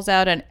bear pulls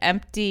out an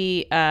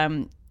empty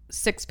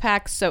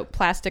 6-pack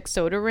plastic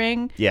soda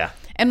ring. Yeah.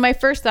 And my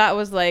first thought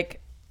was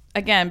like,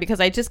 again, because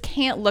I just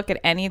can't look at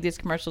any of these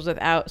commercials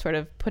without sort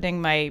of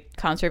putting my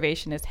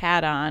conservationist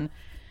hat on.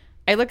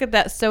 I look at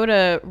that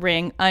soda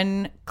ring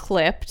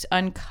unclipped,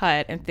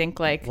 uncut, and think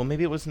like... Well,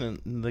 maybe it wasn't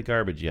in the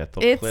garbage yet.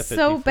 They'll clip it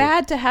so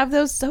bad to have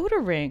those soda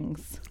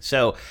rings.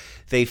 So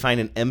they find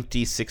an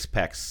empty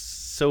 6-pack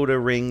soda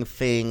ring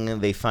thing.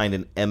 They find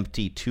an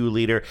empty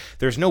 2-liter.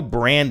 There's no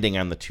branding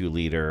on the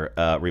 2-liter,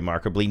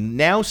 remarkably.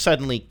 Now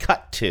suddenly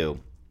cut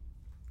to...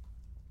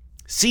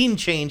 Scene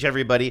change,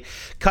 everybody.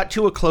 Cut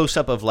to a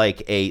close-up of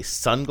like a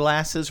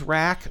sunglasses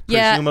rack,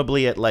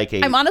 presumably at like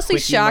a... I'm honestly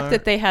shocked Mart.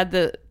 that they had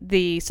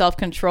the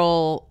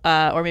self-control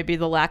or maybe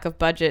the lack of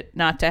budget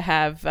not to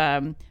have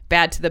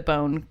Bad to the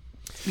Bone,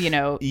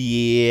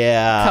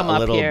 Yeah, come a up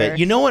little here. bit.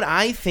 You know what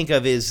I think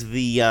of is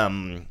the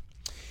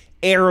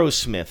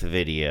Aerosmith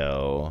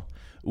video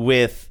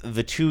with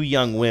the two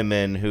young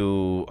women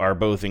who are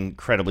both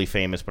incredibly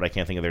famous, but I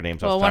can't think of their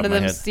names off the top one of of my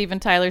them head. is Steven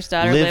Tyler's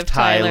daughter, Liv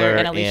Tyler,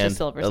 and Alicia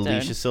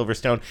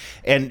Silverstone.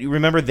 And you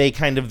remember they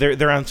kind of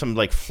they're on some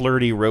like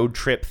flirty road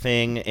trip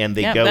thing, and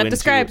they go that into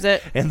describes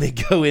it. And they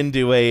go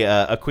into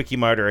a Quickie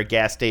Mart or a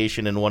gas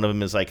station, and one of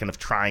them is like kind of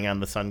trying on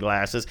the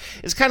sunglasses.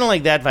 It's kind of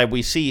like that vibe.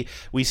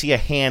 We see a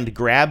hand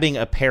grabbing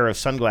a pair of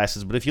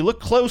sunglasses, but if you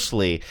look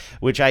closely,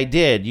 which I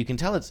did, you can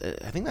tell I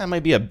think that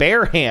might be a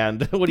bare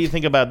hand. What do you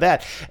think about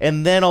that?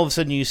 And then all of a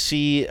sudden you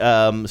see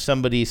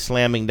somebody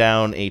slamming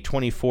down a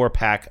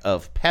 24-pack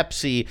of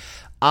Pepsi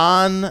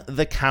on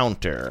the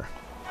counter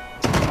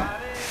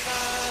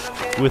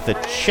with a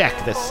check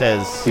that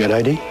says... You got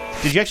ID?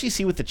 Did you actually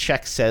see what the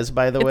check says,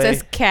 by the way? It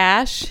says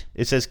cash.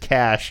 It says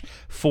cash,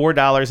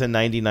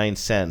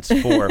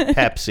 $4.99 for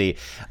Pepsi.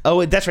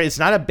 Oh, that's right. It's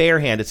not a bare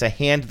hand. It's a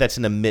hand that's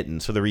in a mitten.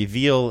 So the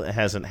reveal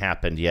hasn't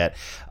happened yet.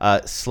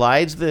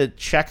 Slides the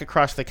check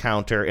across the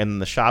counter, and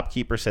the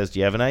shopkeeper says, do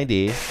you have an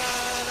ID?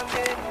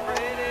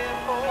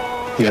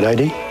 You got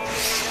ID?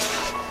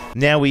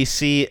 Now we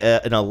see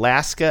an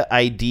Alaska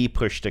ID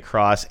pushed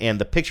across, and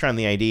the picture on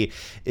the ID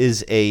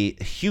is a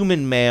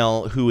human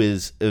male who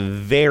is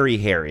very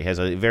hairy, has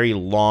a very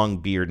long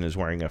beard, and is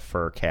wearing a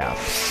fur cap.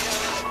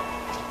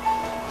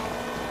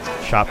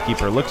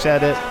 Shopkeeper looks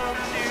at it,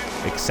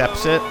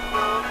 accepts it.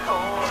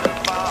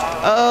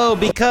 Oh,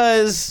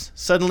 because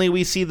suddenly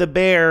we see the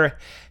bear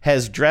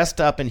has dressed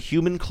up in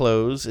human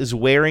clothes, is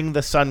wearing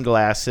the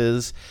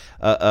sunglasses,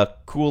 a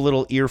cool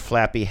little ear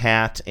flappy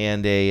hat,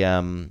 and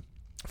a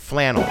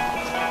flannel.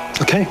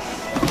 Okay.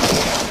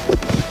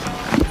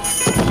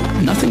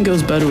 Nothing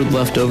goes better with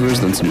leftovers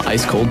than some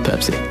ice cold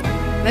Pepsi.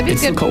 That'd be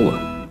it's good. the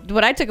cola.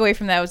 What I took away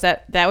from that was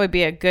that would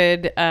be a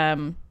good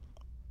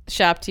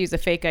shop to use a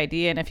fake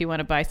ID in if you want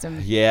to buy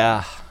some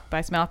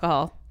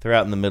alcohol. They're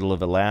out in the middle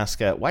of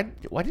Alaska. Why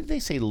did they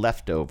say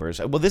leftovers?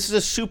 Well, this is a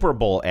Super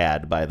Bowl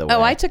ad, by the way.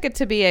 Oh, I took it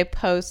to be a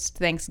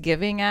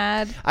post-Thanksgiving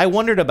ad. I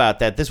wondered about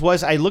that.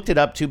 I looked it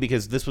up, too,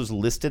 because this was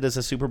listed as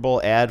a Super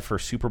Bowl ad for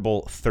Super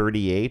Bowl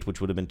 38, which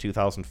would have been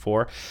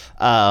 2004.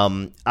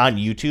 On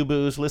YouTube,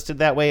 it was listed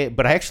that way.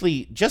 But I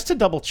actually, just to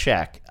double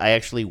check, I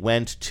actually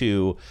went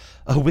to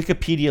a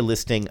Wikipedia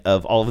listing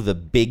of all of the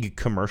big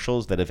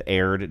commercials that have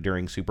aired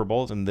during Super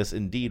Bowls, and this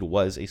indeed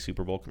was a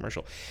Super Bowl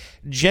commercial.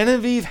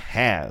 Genevieve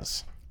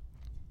has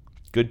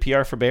good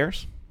PR for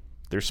bears.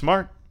 They're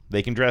smart.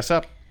 They can dress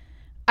up.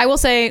 I will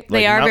say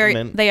they are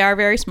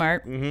very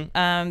smart.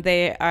 Mm-hmm.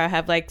 They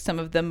have like some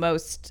of the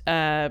most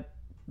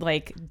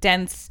like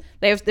dense.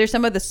 They're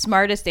some of the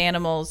smartest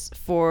animals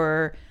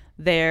for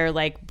their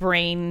like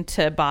brain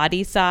to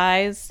body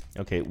size.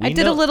 Okay, I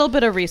did a little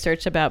bit of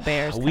research about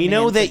bears. We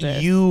know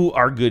that you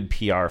are good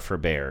PR for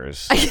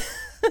bears.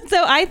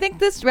 So I think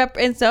this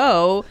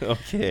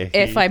okay.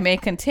 If I may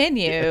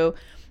continue,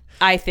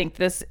 I think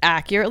this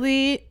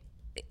accurately,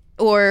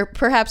 or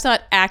perhaps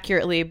not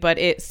accurately, but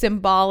it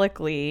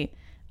symbolically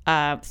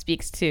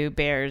speaks to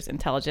bears'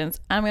 intelligence.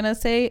 I'm going to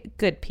say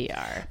good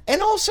PR.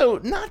 And also,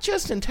 not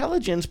just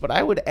intelligence, but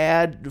I would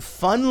add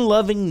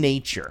fun-loving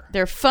nature.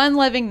 Their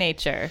fun-loving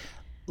nature.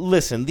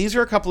 Listen, these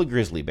are a couple of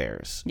grizzly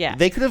bears. Yeah.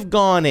 They could have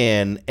gone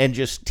in and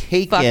just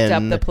Fucked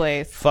up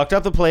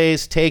the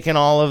place, taken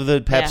all of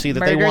the Pepsi that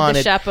they wanted.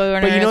 The shop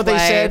owner, but you know what they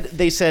wife. said?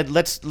 They said,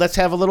 let's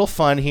have a little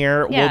fun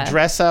here. Yeah. We'll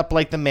dress up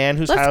like the man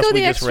whose house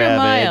we just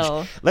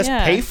ravaged. Let's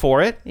pay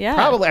for it. Yeah.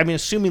 Probably. I mean,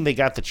 assuming they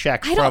got the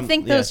check. I don't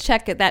think that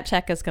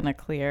check is going to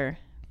clear.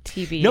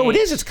 TBH. No, it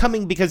is. It's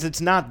coming because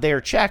it's not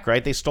their check,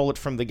 right? They stole it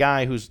from the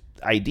guy whose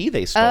ID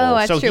they stole. Oh,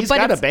 that's so true. He's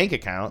got a bank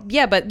account.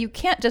 Yeah, but you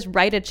can't just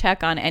write a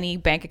check on any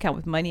bank account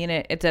with money in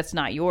it that's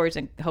not yours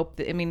and hope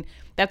that, I mean,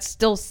 that's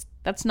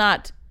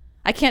not,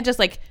 I can't just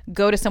like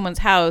go to someone's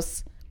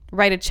house,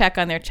 write a check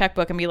on their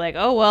checkbook and be like,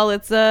 oh, well,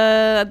 it's,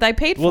 I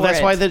paid for it. Well,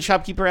 that's why the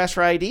shopkeeper asked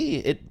for ID.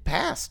 It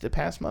passed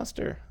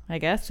muster. I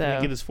guess so.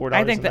 Get his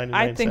 $4.99.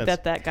 I think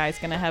that guy's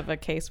going to have a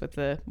case with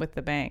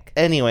the bank.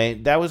 Anyway,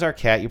 that was our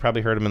cat. You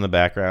probably heard him in the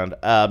background.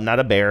 Not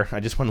a bear. I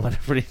just want to let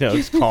everybody know.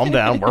 Just calm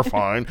down. We're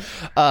fine.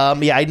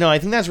 Yeah, I know. I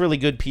think that's really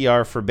good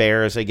PR for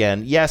bears.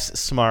 Again, yes,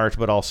 smart,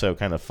 but also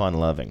kind of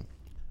fun-loving.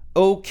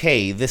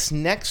 Okay, this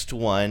next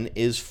one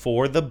is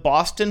for the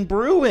Boston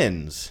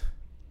Bruins.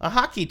 A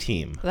hockey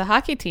team. The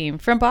hockey team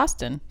from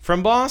Boston.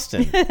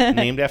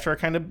 Named after a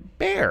kind of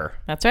bear.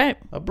 That's right.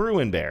 A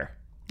Bruin bear.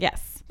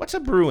 Yes. What's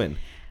a Bruin?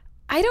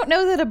 I don't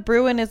know that a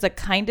Bruin is a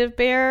kind of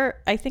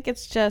bear. I think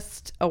it's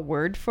just a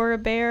word for a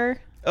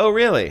bear. Oh,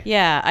 really?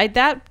 Yeah.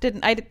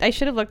 I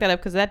should have looked that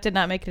up because that did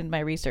not make it into my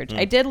research.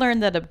 I did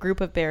learn that a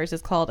group of bears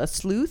is called a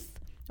sleuth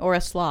or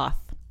a sloth.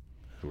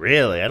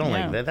 Really? I don't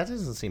like that. That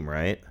doesn't seem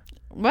right.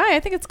 Why? I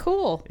think it's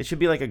cool. It should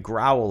be like a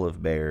growl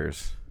of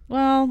bears.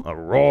 Well, a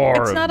roar of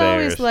bears. It's not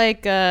always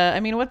like,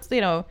 I mean, it's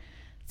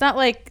not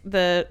like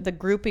the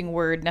grouping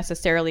word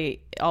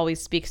necessarily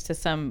always speaks to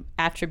some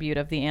attribute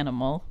of the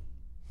animal.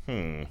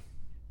 A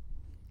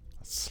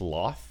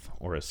sloth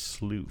or a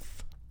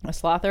sleuth? A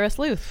sloth or a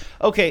sleuth.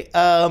 Okay,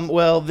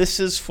 well, this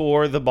is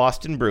for the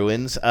Boston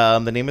Bruins. The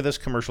name of this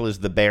commercial is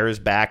The Bear is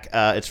Back.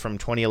 It's from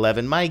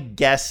 2011. My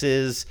guess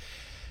is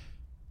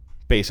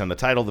based on the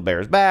title, The Bear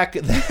is Back,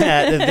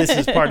 that this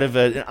is part of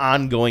an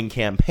ongoing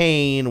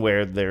campaign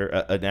where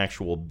an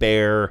actual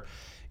bear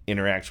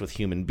interacts with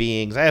human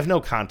beings. I have no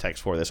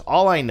context for this.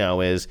 All I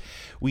know is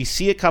we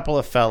see a couple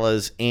of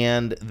fellas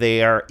and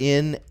they are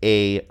in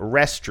a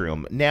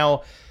restroom.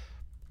 Now,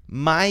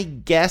 my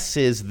guess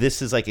is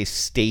this is like a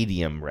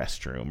stadium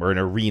restroom or an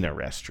arena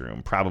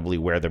restroom, probably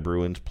where the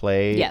Bruins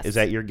play. Yes. Is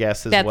that your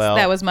guess as well?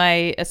 That was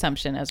my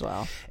assumption as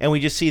well. And we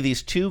just see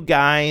these two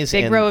guys.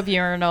 Big row of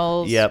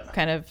urinals. Yep.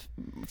 Kind of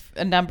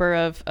a number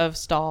of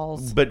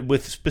stalls. But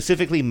with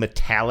specifically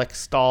metallic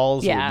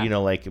stalls, yeah.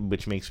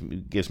 Which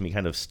gives me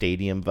kind of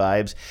stadium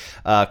vibes.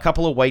 A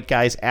couple of white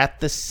guys at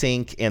the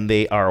sink, and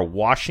they are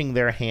washing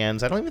their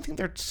hands. I don't even think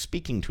they're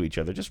speaking to each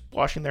other, just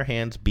washing their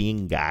hands,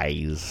 being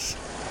guys.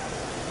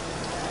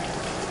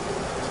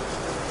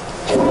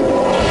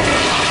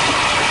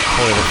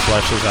 Toilet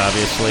flushes,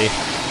 obviously.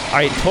 All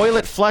right,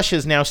 toilet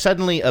flushes. Now,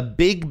 suddenly a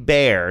big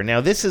bear. Now,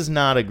 this is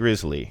not a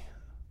grizzly.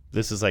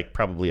 This is like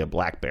probably a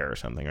black bear or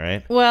something,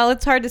 right? Well,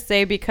 it's hard to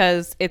say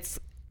because it's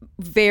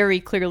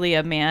very clearly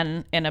a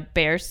man in a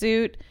bear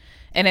suit.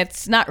 And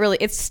it's not really,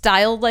 it's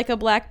styled like a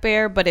black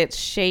bear, but it's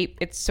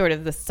sort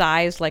of the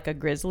size like a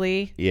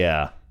grizzly.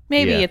 Yeah.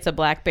 Maybe it's a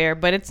black bear,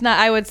 but it's not,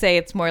 I would say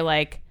it's more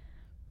like,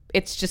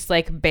 it's just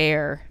like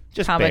bear.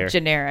 Just bear. Bear.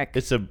 Generic.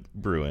 It's a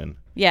Bruin.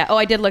 Yeah. Oh,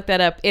 I did look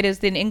that up. It is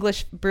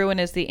Bruin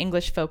is the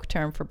English folk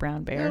term for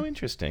brown bear. Oh,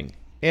 interesting.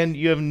 And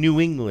you have New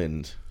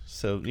England.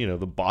 So,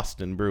 the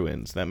Boston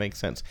Bruins. That makes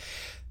sense.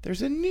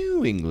 There's a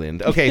New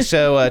England. Okay,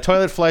 so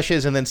toilet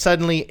flushes, and then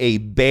suddenly a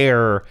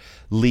bear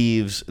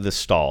leaves the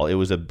stall. It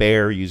was a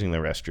bear using the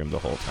restroom the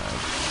whole time.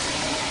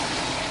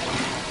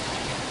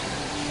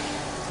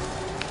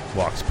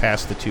 Walks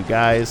past the two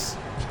guys.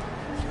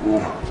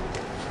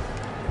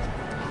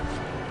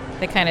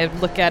 They kind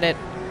of look at it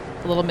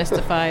a little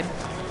mystified.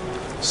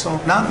 So,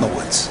 not in the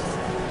woods.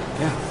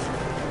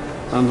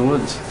 Yeah, not in the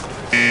woods.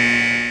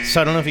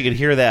 So I don't know if you could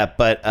hear that,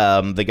 but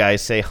the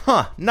guys say,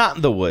 not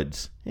in the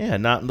woods. Yeah,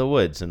 not in the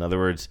woods. In other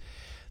words,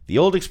 the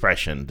old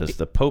expression, does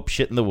the Pope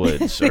shit in the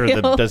woods? Or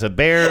does a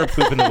bear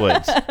poop in the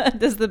woods?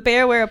 Does the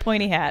bear wear a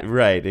pointy hat?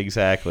 Right,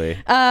 exactly.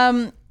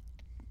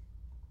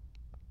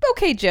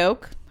 Okay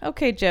joke.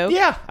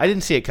 Yeah, I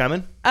didn't see it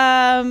coming.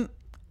 I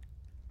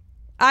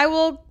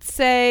will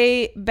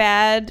say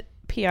bad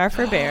PR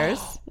for bears.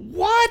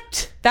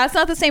 What? That's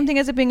not the same thing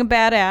as it being a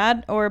bad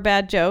ad or a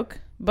bad joke,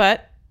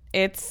 but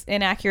it's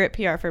inaccurate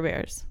PR for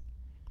bears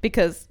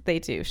because they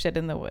do shit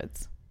in the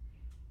woods.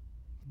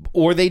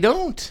 Or they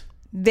don't.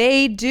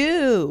 They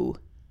do.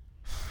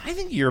 I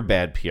think you're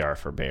bad PR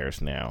for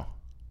bears now.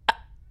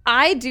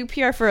 I do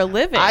PR for a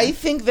living. I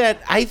think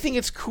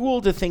it's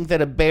cool to think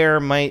that a bear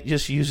might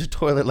just use a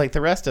toilet like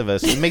the rest of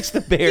us. It makes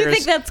the bears... You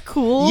think that's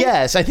cool?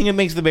 Yes, I think it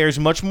makes the bears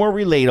much more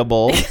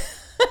relatable.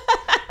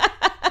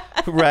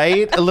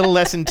 Right? A little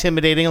less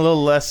intimidating, a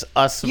little less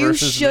us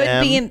versus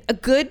them. A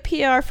good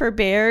PR for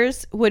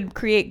bears would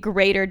create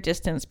greater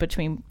distance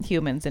between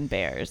humans and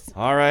bears.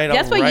 All right,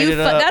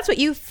 that's what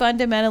you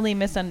fundamentally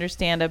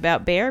misunderstand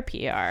about bear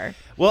PR.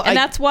 Well,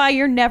 that's why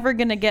you're never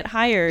going to get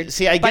hired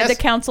by the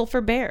Council for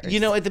Bears.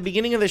 At the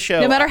beginning of the show,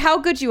 no matter how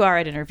good you are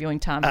at interviewing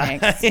Tom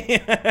Hanks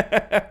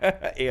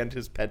and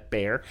his pet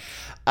bear,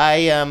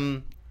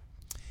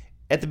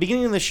 at the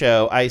beginning of the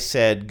show, I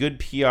said good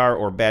PR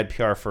or bad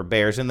PR for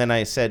bears. And then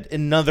I said,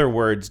 in other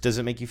words, does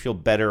it make you feel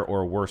better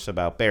or worse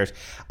about bears?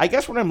 I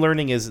guess what I'm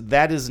learning is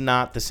that is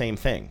not the same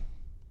thing.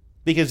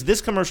 Because this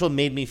commercial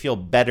made me feel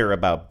better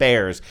about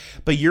bears.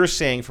 But you're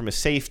saying from a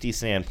safety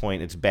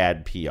standpoint, it's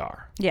bad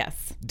PR.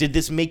 Yes. Did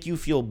this make you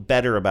feel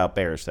better about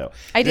bears, though?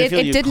 I did.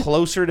 It didn't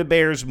closer to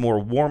bears,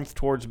 more warmth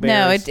towards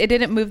bears? No, it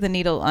didn't move the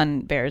needle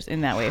on bears in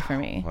that way for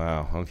me.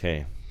 Wow,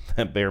 okay.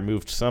 That bear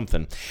moved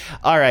something.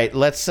 All right,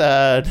 let's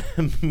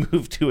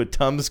move to a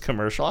Tums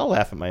commercial. I'll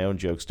laugh at my own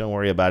jokes. Don't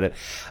worry about it.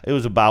 It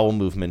was a bowel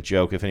movement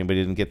joke, if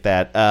anybody didn't get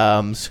that.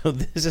 So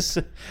this is...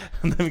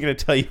 I'm not going to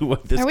tell you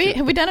what this...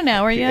 Have we done an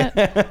hour yet?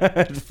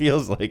 It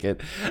feels like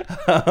it.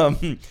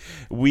 I'm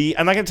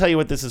not going to tell you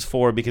what this is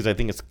for because I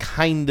think it's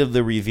kind of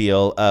the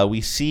reveal.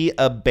 We see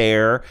a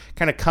bear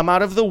kind of come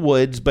out of the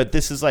woods, but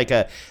this is like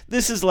a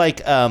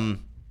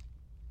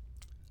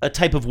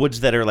type of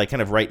woods that are like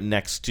kind of right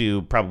next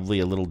to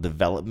probably a little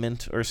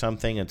development or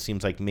something. It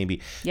seems like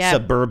maybe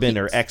suburban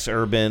or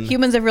ex-urban.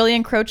 Humans have really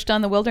encroached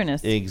on the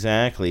wilderness.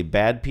 Exactly.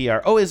 Bad PR.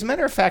 Oh, as a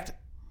matter of fact,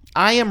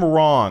 I am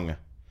wrong.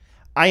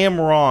 I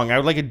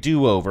would like a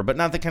do-over, but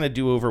not the kind of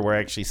do-over where I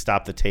actually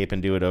stop the tape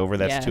and do it over.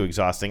 That's too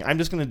exhausting. I'm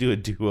just going to do a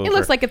do-over. It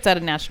looks like it's at a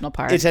national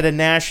park. It's at a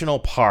national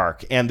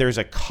park, and there's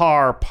a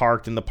car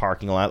parked in the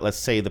parking lot. Let's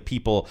say the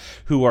people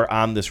who are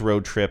on this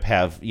road trip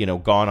have,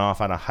 gone off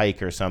on a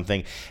hike or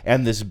something,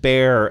 and this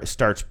bear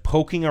starts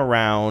poking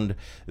around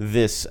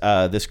this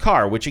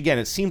car, which, again,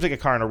 it seems like a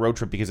car on a road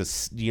trip because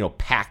it's,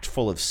 packed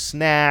full of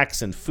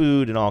snacks and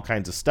food and all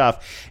kinds of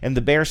stuff. And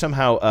the bear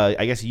somehow,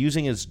 I guess,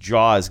 using his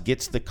jaws,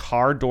 gets the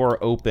car door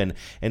open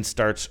and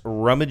starts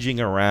rummaging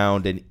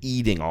around and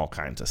eating all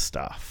kinds of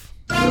stuff.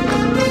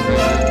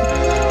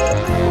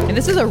 And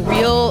this is a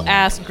real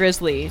ass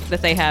grizzly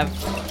that they have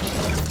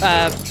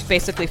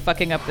basically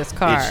fucking up this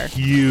car. It's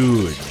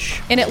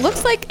huge. And it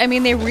looks like, I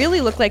mean, they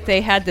really look like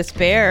they had this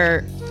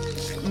bear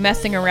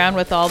messing around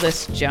with all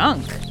this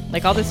junk.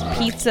 Like all this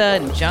pizza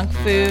and junk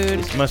food.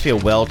 It must be a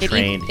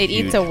well-trained. It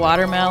eats a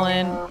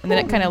watermelon, and then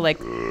it kind of like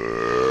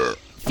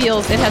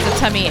feels, it has a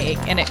tummy ache,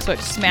 and so it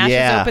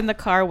smashes open the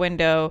car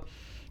window.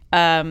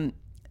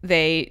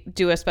 They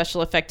do a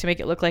special effect to make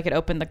it look like it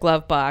opened the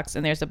glove box,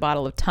 and there's a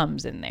bottle of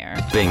Tums in there.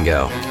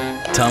 Bingo.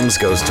 Tums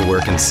goes to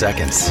work in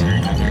seconds.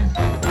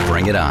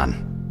 Bring it on.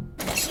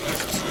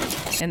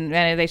 And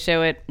then they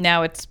show it,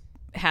 now it's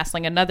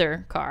hassling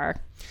another car.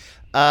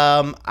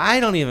 I'm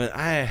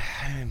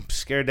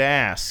scared to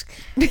ask.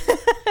 Is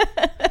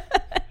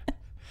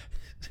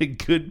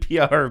it good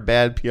PR or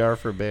bad PR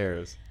for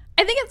bears?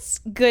 I think it's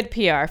good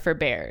PR for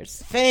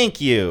bears. Thank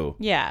you.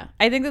 Yeah,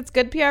 I think it's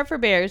good PR for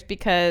bears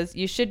because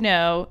you should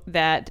know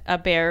that a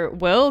bear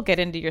will get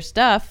into your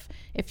stuff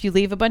if you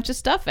leave a bunch of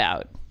stuff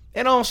out.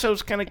 And also,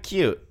 it's kind of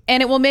cute.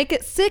 And it will make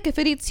it sick if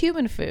it eats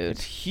human food.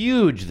 It's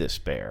huge, this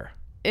bear.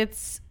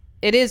 It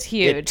is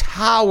huge. It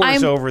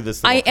towers over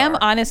this little car. am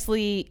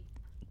honestly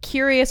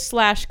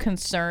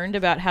curious/concerned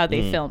about how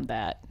they filmed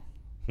that.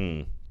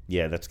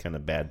 Yeah, that's kind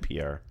of bad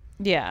PR.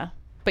 Yeah,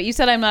 but you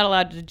said I'm not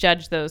allowed to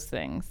judge those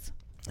things.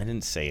 I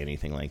didn't say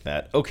anything like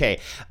that. Okay,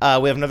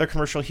 we have another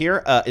commercial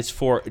here. It's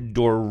for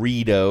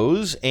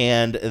Doritos,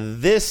 and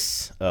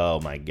this... Oh,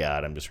 my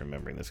God, I'm just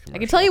remembering this commercial. I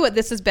can tell you what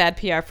this is bad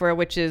PR for,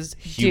 which is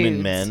human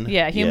dudes. men.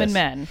 Yeah, human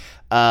men.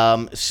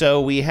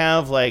 So we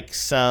have like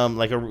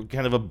a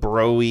kind of a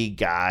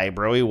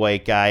broy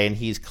white guy, and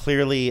he's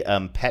clearly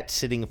pet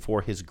sitting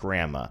for his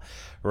grandma,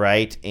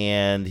 right?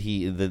 And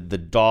the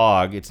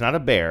dog, it's not a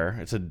bear,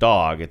 it's a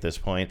dog at this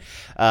point,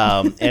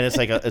 and it's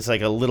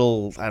like a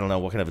little, I don't know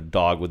what kind of a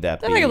dog would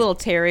that be? Like a little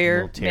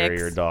terrier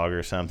mix. Dog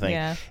or something.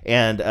 Yeah.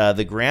 And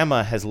the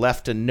grandma has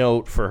left a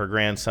note for her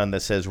grandson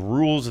that says,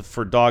 "Rules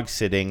for dog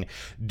sitting: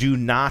 do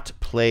not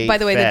play." By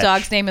the way, fetch. the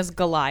dog's name is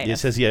Goliath. It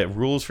says,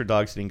 rules for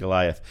dog sitting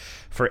Goliath.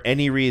 For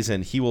any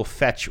reason, he will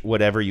fetch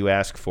whatever you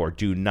ask for.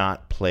 Do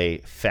not play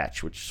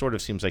fetch, which sort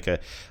of seems like a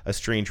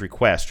strange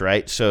request,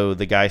 right? So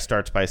the guy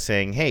starts by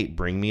saying, "Hey,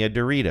 bring me a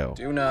Dorito."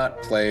 Do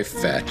not play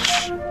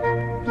fetch.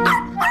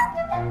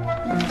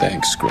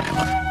 Thanks,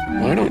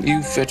 Grandma. Why don't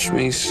you fetch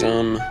me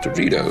some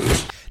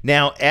Doritos?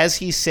 Now, as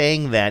he's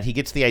saying that, he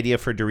gets the idea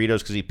for Doritos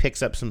because he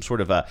picks up some sort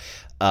of a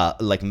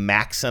like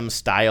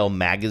Maxim-style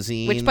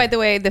magazine. Which, by the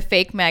way, the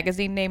fake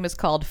magazine name is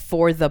called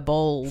For the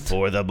Bold.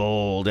 For the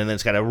Bold. And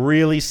it's got a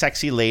really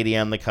sexy lady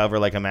on the cover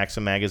like a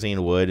Maxim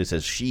magazine would. It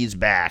says, "She's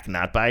back,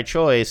 not by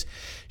choice.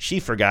 She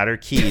forgot her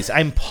keys."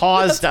 I'm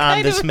paused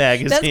on this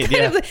magazine.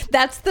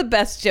 That's the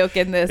best joke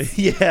in this.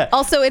 Yeah.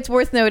 Also, it's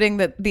worth noting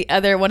that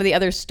one of the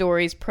other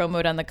stories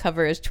promoted on the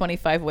cover is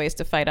 25 ways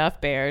to fight off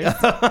bears.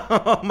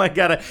 Oh, my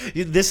God.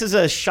 This is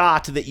a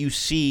shot that you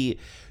see...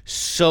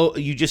 So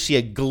you just see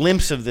a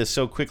glimpse of this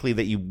so quickly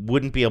that you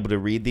wouldn't be able to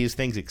read these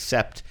things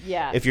except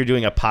if you're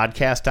doing a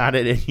podcast on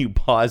it and you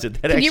pause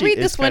it. Can you read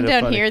this one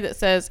down here that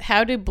says,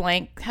 how do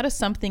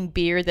something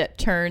beer that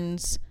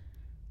turns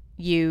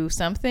you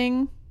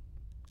something?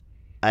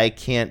 I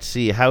can't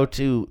see. How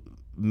to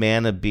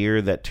man a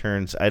beer that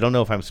turns... I don't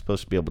know if I'm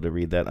supposed to be able to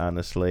read that,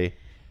 honestly.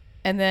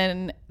 And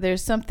then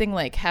there's something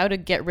like how to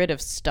get rid of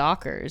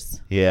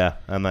stalkers. Yeah,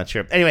 I'm not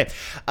sure. Anyway,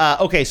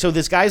 okay, so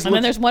this guy's... And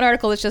then there's one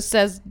article that just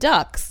says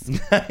ducks.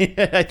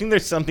 I think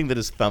there's something that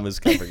his thumb is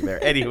covering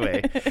there.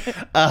 Anyway,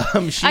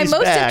 she's I'm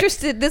most back.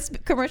 interested... This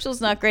commercial's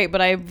not great,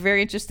 but I'm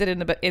very interested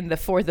in the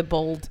For the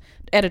Bold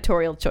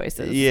editorial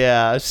choices.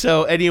 Yeah,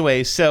 so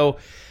anyway,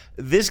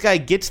 this guy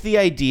gets the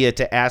idea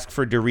to ask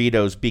for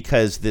Doritos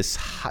because this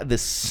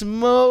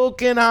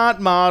smoking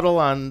hot model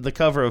on the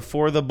cover of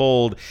For the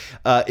Bold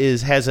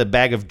has a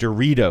bag of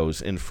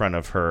Doritos in front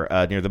of her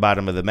near the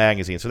bottom of the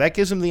magazine. So that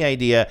gives him the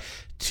idea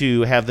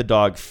to have the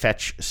dog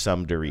fetch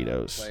some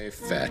Doritos. Play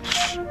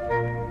fetch.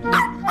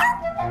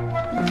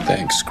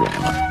 Thanks,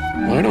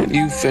 Grandma. Why don't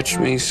you fetch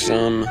me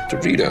some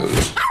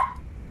Doritos?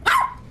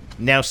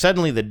 Now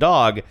suddenly the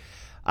dog,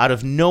 out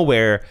of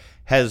nowhere,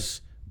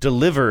 has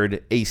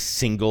delivered a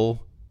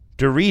single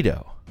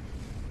Dorito.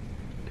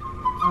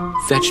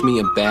 Fetch me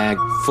a bag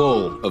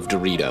full of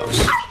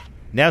Doritos.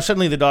 Now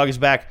suddenly the dog is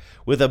back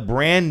with a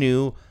brand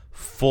new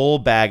full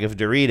bag of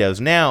Doritos.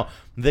 Now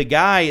the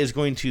guy is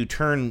going to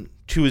turn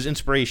to his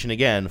inspiration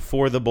again,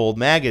 For the Bold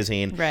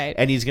magazine, right?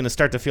 And he's going to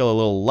start to feel a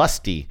little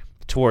lusty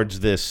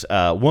towards this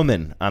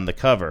woman on the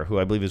cover, who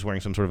I believe is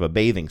wearing some sort of a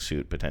bathing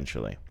suit,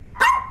 potentially.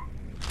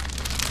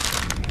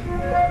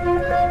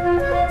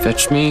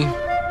 Fetch me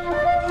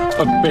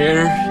a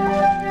bear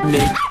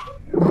naked.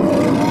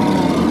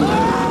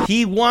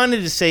 He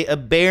wanted to say a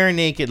bare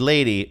naked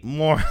lady.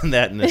 More on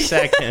that in a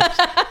second.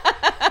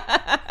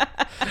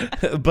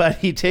 But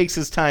he takes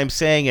his time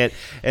saying it,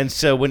 and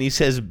so when he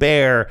says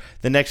bear,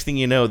 the next thing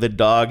you know,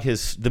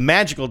 the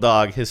magical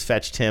dog has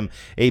fetched him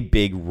a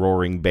big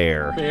roaring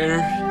bear. Bear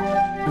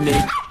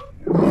naked.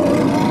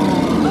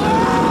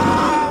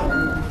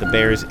 The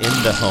bear's in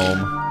the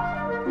home.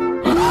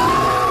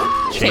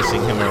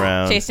 chasing him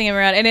around. Chasing him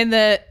around. And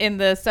in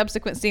the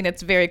subsequent scene,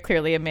 it's very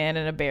clearly a man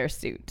in a bear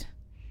suit.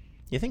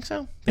 You think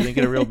so? They didn't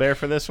get a real bear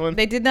for this one?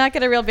 They did not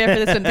get a real bear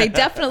for this one. They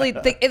definitely...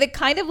 it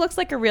kind of looks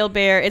like a real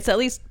bear. It's at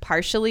least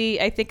partially,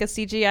 I think, a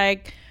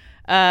CGI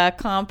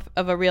comp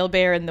of a real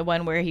bear in the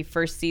one where he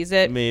first sees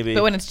it. Maybe.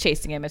 But when it's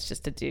chasing him, it's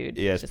just a dude.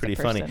 Yeah, it's just pretty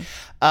a funny.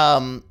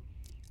 person.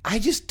 I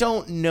just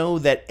don't know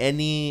that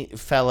any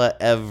fella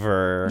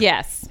ever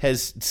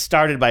has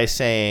started by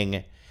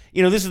saying,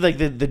 this is like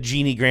the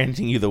genie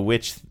granting you the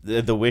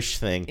wish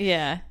thing.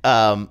 Yeah.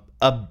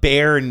 A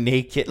bear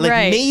naked, like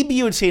Right. maybe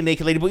you would say a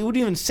naked lady, but you wouldn't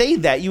even say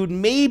that. You would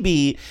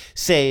maybe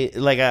say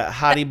like a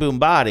hottie boom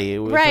body,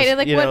 Right,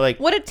 just, and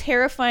what a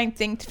terrifying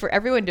thing for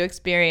everyone to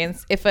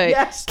experience if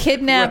a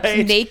kidnapped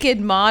naked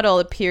model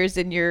appears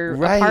in your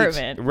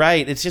apartment.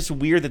 Right, it's just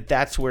weird that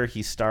that's where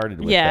he started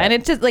with that. And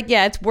it's just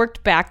it's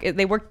worked back.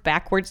 They worked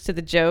backwards to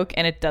the joke,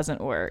 and it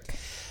doesn't work.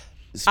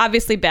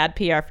 Obviously, bad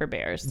PR for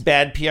bears.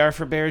 Bad PR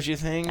for bears, you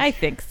think? I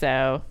think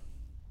so.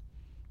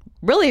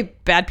 Really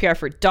bad PR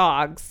for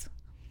dogs.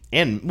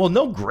 And,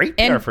 no great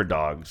PR for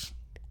dogs.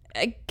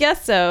 I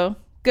guess so.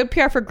 Good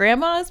PR for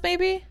grandmas,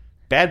 maybe?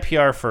 Bad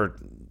PR for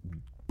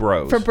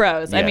bros. For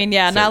bros. Yeah, I mean,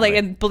 not certainly.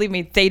 and believe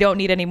me, they don't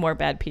need any more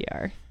bad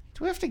PR.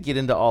 Do we have to get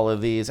into all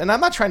of these? And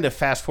I'm not trying to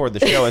fast forward the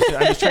show.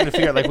 I'm just trying to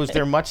figure out, was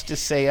there much to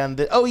say on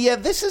this? Oh, yeah,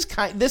 this is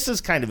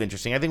kind of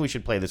interesting. I think we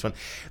should play this one.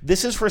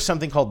 This is for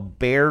something called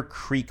Bear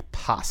Creek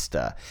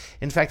Pasta.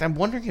 In fact, I'm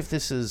wondering if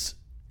this is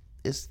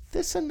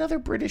this another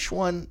British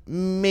one?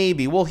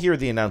 Maybe. We'll hear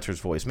the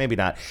announcer's voice. Maybe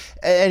not.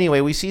 Anyway,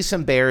 we see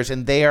some bears,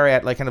 and they are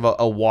at like kind of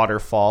a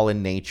waterfall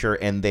in nature,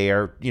 and they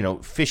are,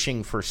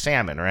 fishing for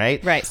salmon,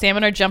 right? Right.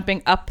 Salmon are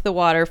jumping up the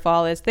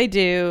waterfall as they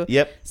do.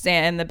 Yep.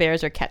 And the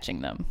bears are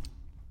catching them.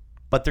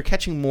 But they're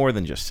catching more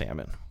than just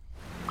salmon.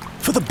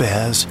 For the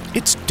bears,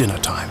 it's dinner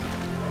time.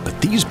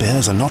 But these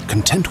bears are not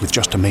content with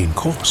just a main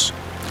course.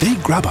 They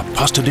grab a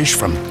pasta dish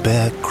from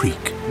Bear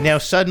Creek. Now,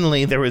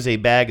 suddenly, there was a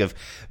bag of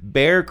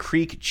Bear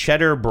Creek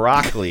cheddar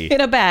broccoli.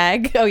 In a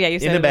bag. Oh, yeah, you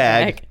said in a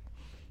bag.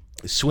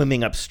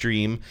 Swimming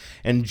upstream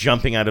and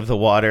jumping out of the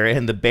water,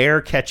 and the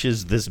bear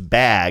catches this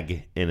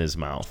bag in his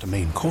mouth. The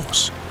main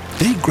course.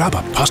 They grab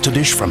a pasta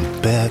dish from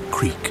Bear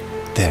Creek.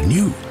 They're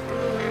new.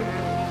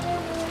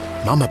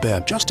 Mama Bear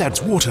just adds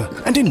water,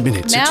 and in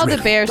minutes now it's ready.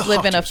 The bears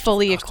live in a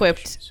fully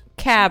equipped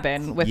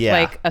cabin with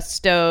like a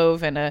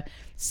stove and a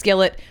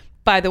skillet.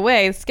 By the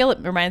way, the skillet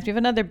reminds me of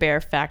another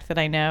bear fact that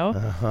I know,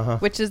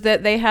 which is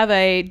that they have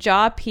a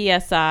jaw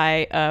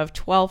PSI of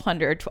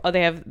 1,200.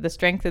 They have the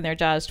strength in their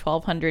jaw is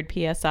 1,200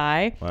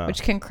 PSI,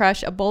 which can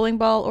crush a bowling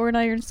ball or an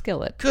iron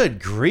skillet. Good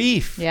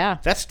grief. Yeah.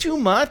 That's too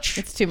much.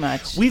 It's too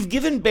much. We've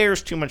given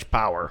bears too much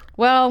power.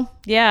 Well,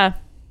 yeah.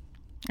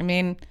 I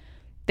mean,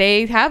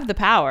 they have the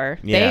power.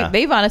 Yeah.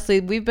 They've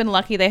honestly, we've been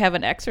lucky they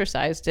haven't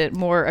exercised it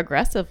more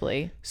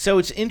aggressively. So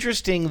it's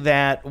interesting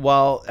that,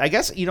 I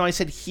guess, I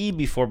said he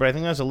before, but I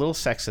think that was a little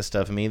sexist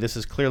of me. This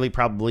is clearly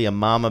probably a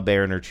mama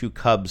bear and her two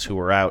cubs who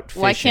were out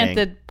fishing. Why can't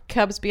the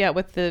cubs be out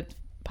with the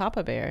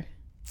papa bear?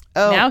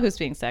 Oh. Now who's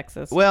being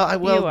sexist?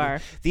 You are.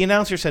 The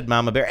announcer said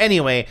mama bear.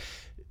 Anyway,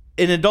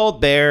 an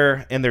adult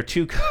bear and their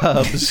two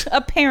cubs.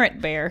 A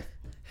parent bear.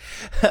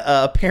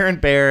 A parent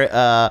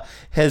bear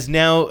has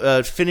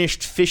now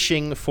finished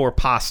fishing for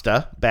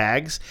pasta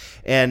bags,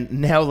 and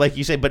now, like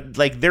you say, but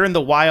like they're in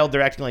the wild,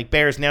 they're acting like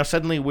bears. Now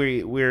suddenly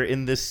we're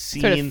in this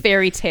scene, sort of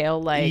fairy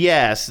tale like.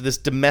 Yes, this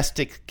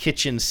domestic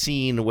kitchen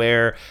scene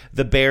where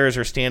the bears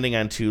are standing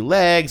on two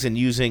legs and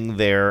using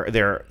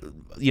their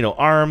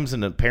arms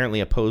and apparently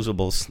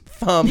opposable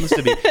thumbs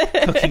to be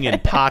cooking in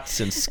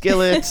pots and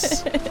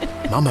skillets.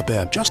 Mama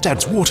Bear just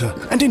adds water,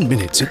 and in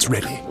minutes it's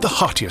ready. The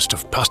heartiest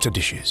of pasta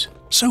dishes.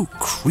 So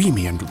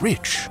creamy and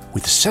rich,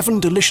 with 7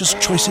 delicious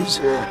choices.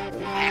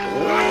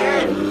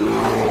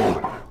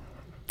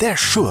 They're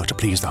sure to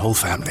please the whole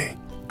family.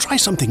 Try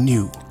something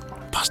new.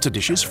 Pasta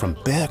dishes from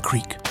Bear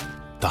Creek.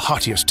 The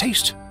heartiest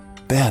taste,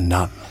 bear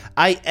none.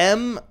 I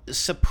am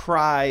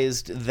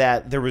surprised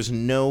that there was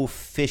no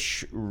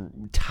fish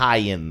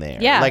tie-in there.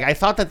 Yeah. Like, I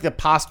thought that the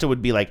pasta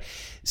would be like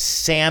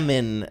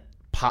salmon,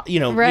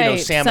 right, salmon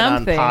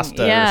something. on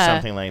pasta or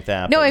something like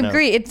that. No, I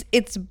agree.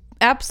 It's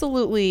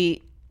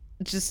absolutely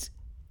just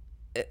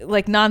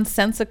like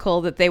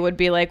nonsensical that they would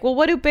be like, well,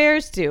 what do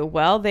bears do?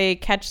 Well, they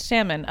catch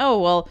salmon. Oh,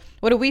 well,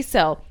 what do we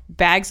sell?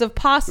 Bags of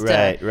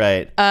pasta.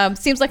 Right.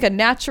 Seems like a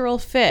natural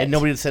fit. And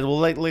nobody said, well,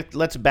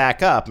 let's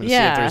back up and see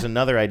if there's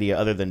another idea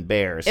other than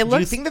bears. Do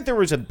you think that there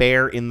was a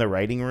bear in the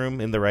writing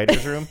room, in the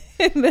writer's room?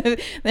 They're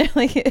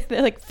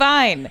like,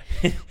 fine,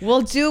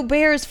 we'll do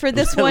bears for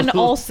this one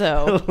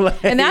also.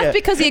 And that's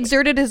because he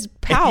exerted his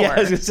power. Yeah, I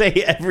was going to say,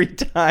 every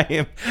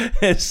time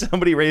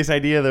somebody raised an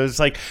idea that was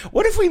like,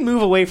 what if we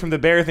move away from the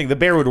bear thing? The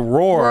bear would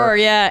roar.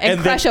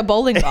 And crush a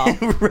bowling ball.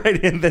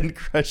 Right, and then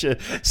crush a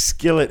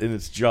skillet in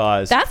its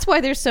jaws. That's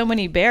why there's so so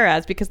many bear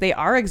ads because they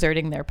are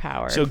exerting their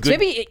power. So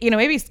maybe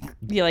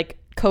like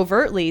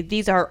covertly,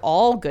 these are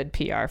all good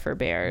PR for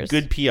bears.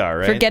 Good PR,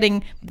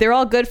 right? They're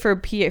all good for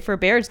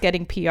bears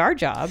getting PR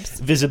jobs.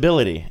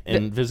 Visibility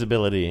as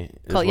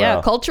well.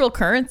 Yeah, cultural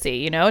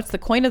currency. It's the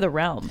coin of the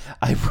realm.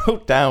 I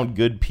wrote down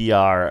good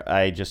PR.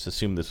 I just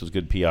assumed this was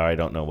good PR. I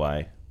don't know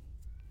why.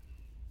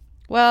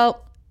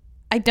 Well,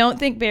 I don't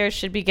think bears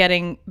should be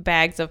getting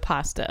bags of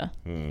pasta.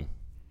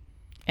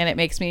 And it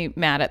makes me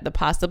mad at the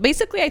pasta.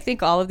 Basically, I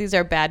think all of these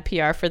are bad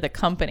PR for the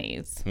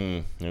companies.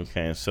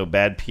 Okay, so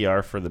bad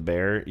PR for the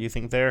bear, you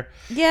think there?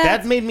 Yeah.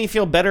 That made me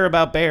feel better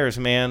about bears,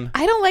 man.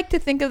 I don't like to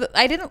think of...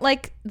 I didn't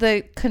like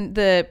the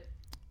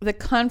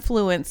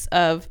confluence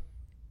of...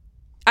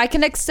 I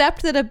can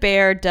accept that a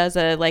bear does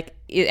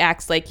it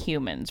acts like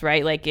humans,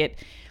 right?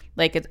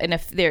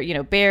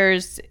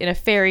 Bears in a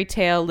fairy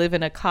tale live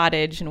in a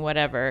cottage and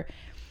whatever.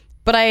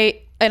 But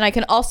I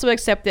can also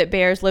accept that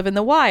bears live in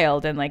the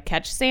wild and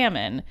catch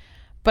salmon.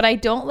 But I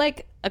don't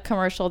like a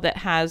commercial that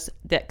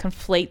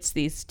conflates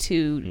these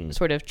two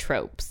sort of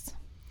tropes.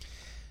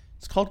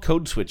 It's called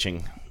code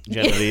switching,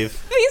 Genevieve.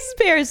 These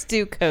bears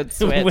do code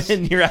switch.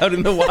 When you're out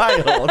in the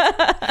wild,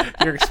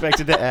 you're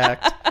expected to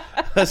act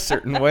a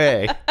certain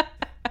way.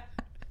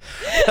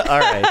 All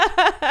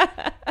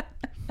right.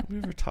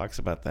 Whoever talks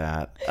about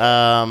that.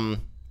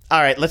 All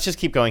right, let's just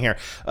keep going here.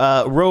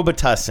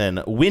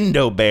 Robitussin,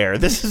 Window Bear.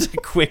 This is a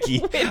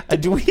quickie.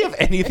 Do we have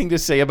anything to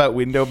say about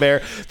Window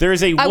Bear? There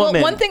is a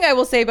woman. One thing I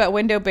will say about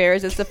Window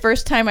Bears is it's the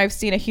first time I've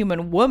seen a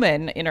human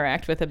woman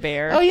interact with a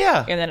bear. Oh,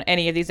 yeah. And then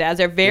any of these ads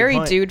are very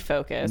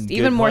dude-focused,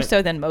 even more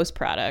so than most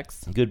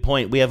products. Good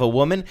point. We have a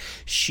woman.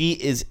 She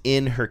is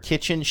in her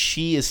kitchen.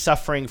 She is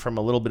suffering from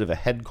a little bit of a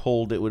head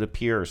cold, it would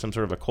appear, or some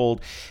sort of a cold.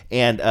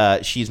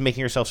 And she's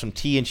making herself some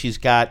tea, and she's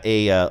got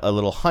a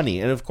little honey.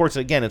 And, of course,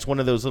 again, it's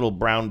one of those little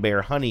brown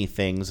bear honey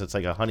things. It's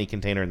like a honey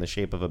container in the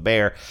shape of a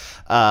bear.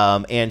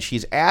 And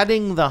she's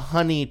adding the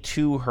honey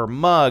to her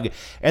mug.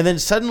 And then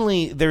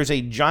suddenly there's a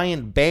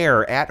giant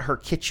bear at her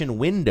kitchen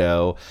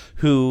window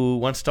who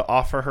wants to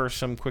offer her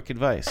some quick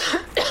advice.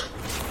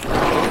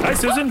 Hi,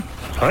 Susan.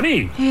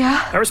 Honey.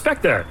 Yeah? I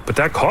respect that, but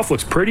that cough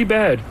looks pretty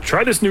bad.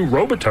 Try this new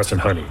Robitussin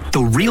honey.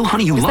 The real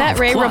honey you love. Is that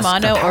Ray plus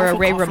Romano the or a powerful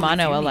Ray cough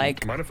Romano relief you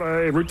alike? Mind if I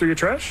root through your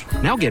trash?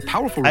 Now get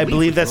powerful I relief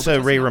believe with that's a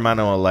Robitussin. Ray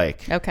Romano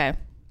alike. Okay.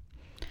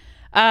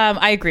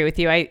 I agree with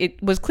you.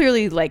 It was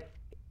clearly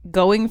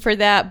going for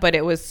that, but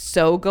it was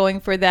so going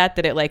for that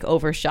it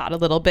overshot a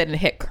little bit and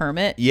hit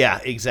Kermit.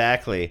 Yeah,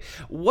 exactly.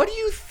 What do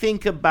you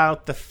think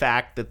about the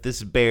fact that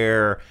this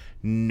bear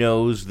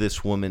knows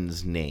this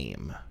woman's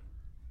name?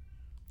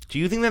 Do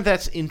you think that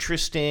that's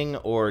interesting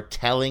or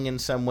telling in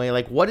some way?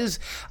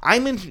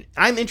 I'm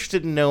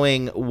interested in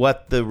knowing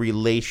what the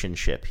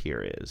relationship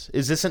here is.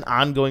 Is this an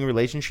ongoing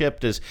relationship?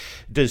 Does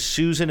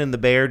Susan and the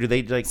bear, do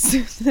they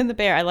Susan and the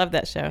bear? I love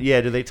that show.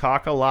 Yeah, do they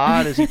talk a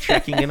lot? Is he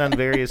checking in on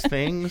various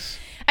things?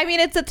 I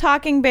mean, it's a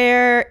talking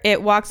bear.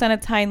 It walks on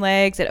its hind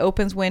legs. It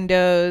opens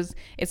windows.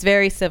 It's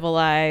very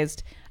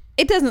civilized.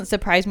 It doesn't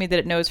surprise me that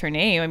it knows her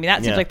name. I mean,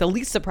 that seems like the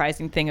least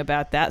surprising thing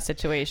about that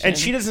situation. And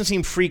she doesn't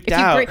seem freaked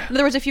out. In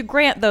other words, if you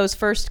grant those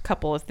first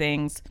couple of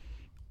things,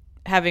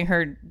 having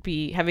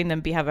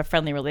them have a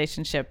friendly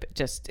relationship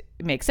just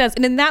makes sense.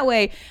 And in that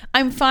way,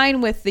 I'm fine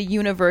with the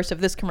universe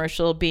of this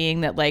commercial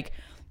being that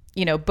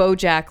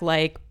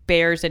BoJack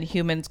bears and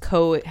humans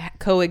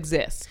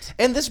coexist.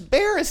 And this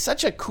bear is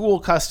such a cool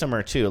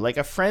customer too,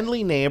 a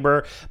friendly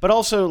neighbor, but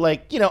also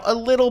a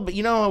little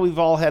bit. How we've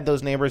all had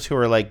those neighbors who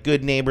are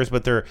good neighbors,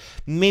 but they're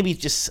maybe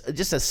just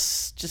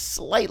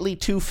slightly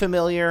too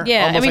familiar.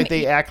 Yeah, almost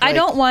they act. I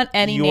don't want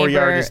any your neighbor,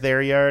 yard is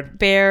their yard,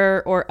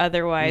 bear or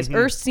otherwise,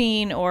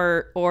 Ursine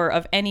or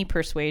of any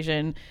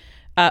persuasion.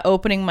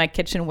 Opening my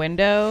kitchen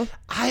window.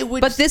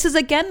 But this is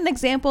again an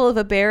example of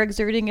a bear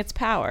exerting its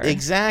power.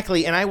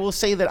 Exactly. And I will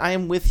say that I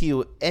am with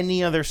you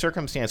any other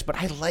circumstance, but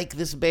I like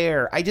this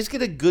bear. I just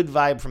get a good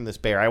vibe from this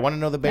bear. I want to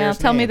know the bear's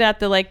tell name. me that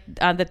the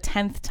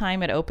 10th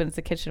time it opens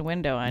the kitchen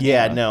window on you.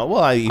 No.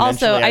 Well, I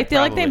feel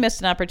like they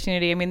missed an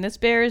opportunity. I mean, this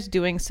bear is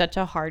doing such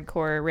a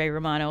hardcore Ray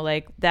Romano.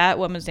 That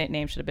woman's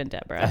name should have been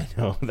Deborah. I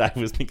know. I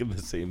was thinking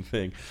the same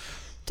thing.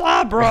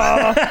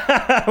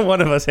 Deborah. One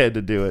of us had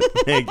to do it.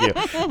 Thank you.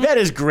 That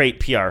is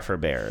great PR for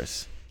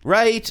bears.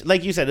 Right?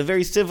 Like you said, a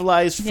very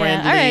civilized,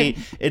 friendly,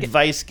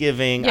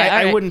 advice-giving.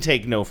 I wouldn't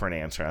take no for an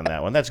answer on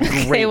that one. That's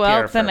great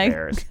PR for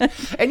bears.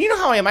 And you know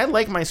how I am. I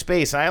like my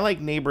space, and I like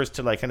neighbors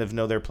to kind of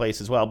know their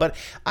place as well. But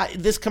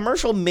this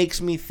commercial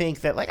makes me think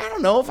that, I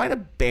don't know, if I had a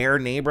bear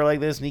neighbor like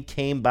this and he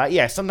came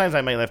by, sometimes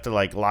I might have to,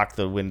 lock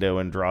the window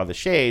and draw the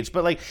shades.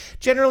 But,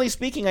 generally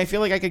speaking, I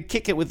feel like I could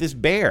kick it with this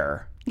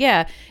bear.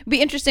 Yeah. It'd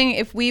be interesting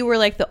if we were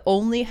the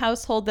only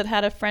household that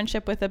had a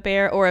friendship with a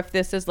bear, or if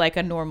this is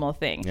a normal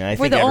thing. Yeah,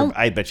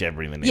 I bet you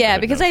everyone in the neighborhood Yeah,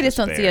 because I just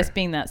don't bear. see us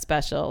being that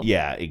special.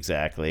 Yeah,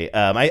 exactly.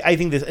 I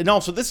think this, and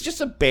also this is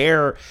just a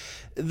bear.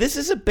 This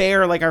is a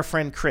bear like our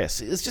friend Chris.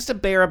 It's just a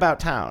bear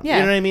about town. Yeah.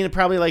 You know what I mean? It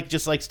probably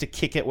just likes to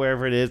kick it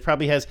wherever it is.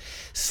 Probably has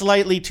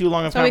slightly too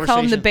long of conversation. So we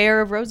call him the Bear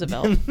of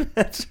Roosevelt.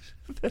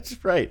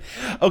 That's right.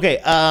 Okay,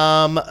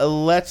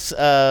 let's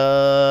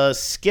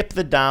skip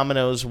the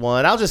Domino's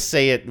one. I'll just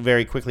say it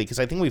very quickly because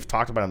I think we've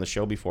talked about it on the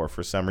show before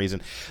for some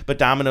reason. But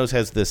Domino's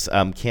has this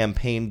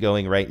campaign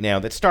going right now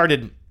that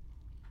started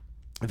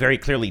very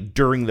clearly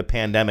during the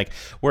pandemic,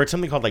 where it's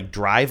something called like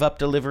drive-up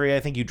delivery. I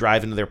think you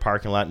drive into their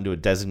parking lot into a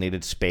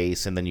designated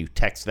space, and then you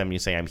text them, you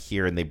say, I'm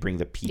here, and they bring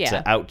the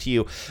pizza out to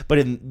you. But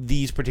in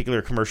these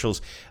particular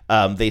commercials,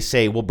 they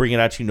say, we'll bring it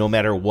out to you no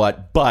matter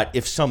what, but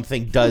if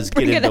something does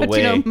get in the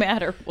way. No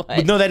matter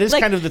what. No, that is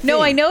kind of the thing.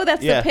 No, I know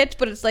that's the pitch,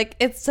 but it's like,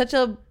 it's such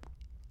a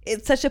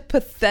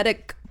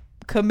pathetic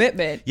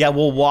commitment. Yeah,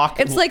 we'll walk.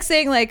 It's like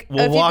saying, like,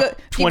 we'll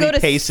if you go to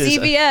paces.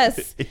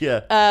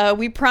 CVS,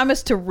 we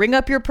promise to ring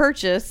up your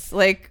purchase.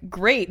 Like,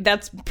 great.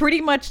 That's pretty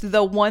much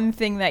the one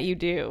thing that you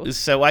do.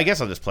 So I guess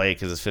I'll just play it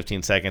because it's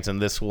 15 seconds.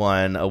 And this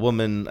one, a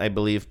woman, I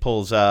believe,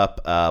 pulls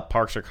up,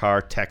 parks her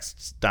car,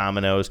 texts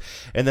Domino's,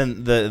 and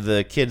then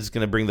the kid's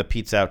going to bring the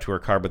pizza out to her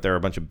car, but there are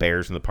a bunch of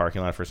bears in the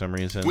parking lot for some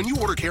reason. When you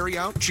order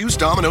carry-out, choose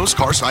Domino's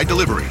Carside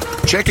Delivery.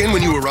 Check in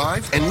when you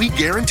arrive, and we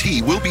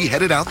guarantee we'll be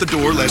headed out the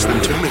door less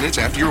than 2 minutes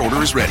after your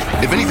order is ready.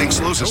 If anything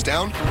slows us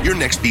down, your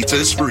next pizza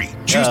is free.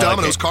 Choose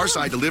Domino's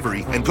Carside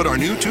Delivery and put our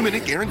new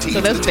 2-minute guarantee.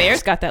 So those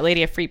bears got that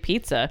lady a free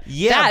pizza.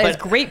 Yeah, that is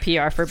great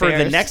PR for bears.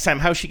 For the next time,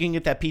 how's she going to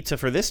get that pizza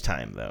for this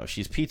time, though?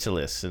 She's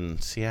pizzaless in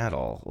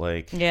Seattle.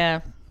 Like, yeah.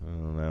 I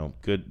don't know.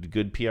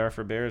 Good PR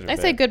for bears? Or I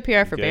say good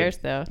PR for bears,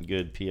 though.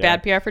 Good PR.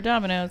 Bad PR for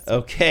Domino's.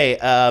 Okay,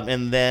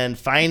 and then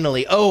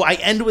finally, I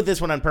end with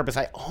this one on purpose.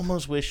 I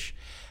almost wish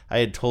I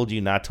had told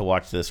you not to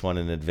watch this one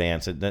in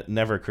advance. It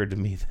never occurred to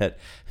me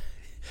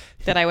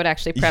that I would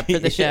actually prep for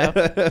the show.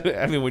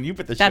 I mean, when you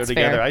put the show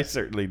together, fair. I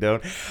certainly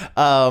don't.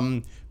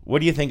 What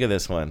do you think of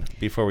this one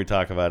before we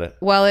talk about it?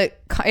 Well,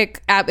 it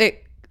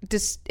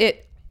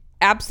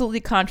absolutely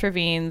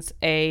contravenes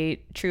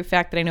a true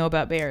fact that I know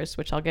about bears,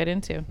 which I'll get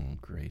into. Oh,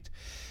 great.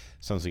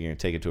 Sounds like you're going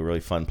to take it to a really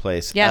fun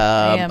place. Yeah,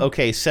 I am.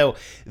 Okay, so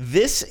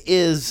this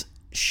is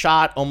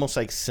shot almost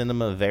like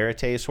cinema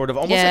verite, sort of,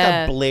 almost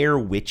like a Blair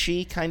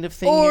Witchy kind of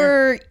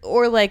thing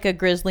or like a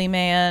Grizzly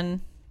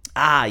Man.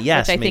 Ah,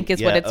 yes. Which I think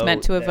is what it's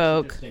meant to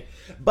evoke.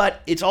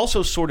 But it's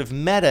also sort of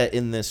meta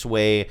in this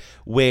way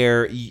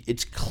where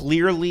it's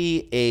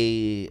clearly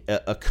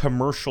a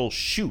commercial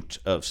shoot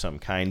of some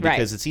kind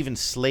because it's even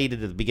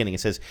slated at the beginning.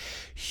 It says,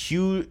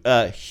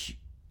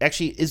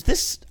 actually, is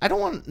this... I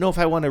don't know if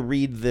I want to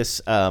read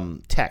this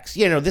text.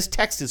 Yeah, no, this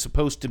text is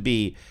supposed to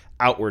be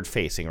outward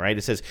facing, right?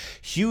 It says,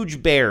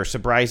 huge bear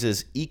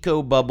surprises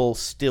Eco Bubble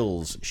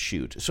stills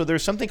shoot. So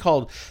there's something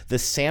called the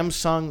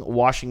Samsung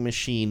washing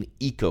machine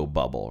Eco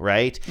Bubble,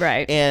 right?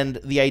 Right. And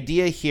the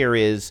idea here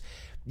is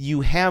you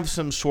have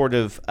some sort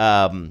of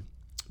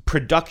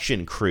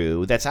production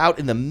crew that's out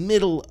in the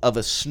middle of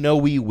a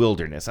snowy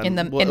wilderness. In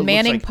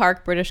Manning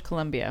Park, British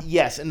Columbia.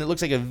 Yes, and it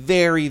looks like a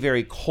very,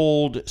 very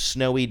cold,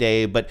 snowy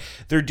day, but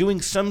they're doing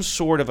some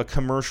sort of a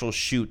commercial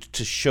shoot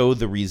to show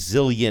the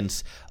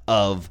resilience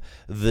of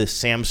the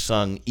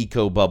Samsung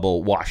Eco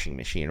Bubble washing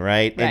machine,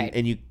 right? Right.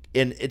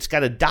 And it's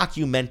got a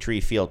documentary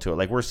feel to it.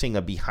 Like we're seeing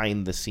a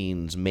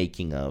behind-the-scenes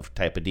making of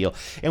type of deal.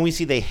 And we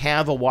see they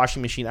have a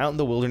washing machine out in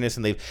the wilderness,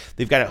 and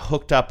they've got it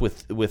hooked up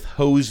with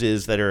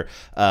hoses that are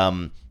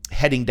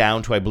heading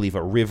down to, I believe,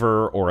 a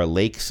river or a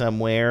lake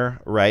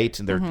somewhere, right?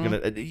 And they're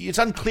it's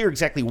unclear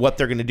exactly what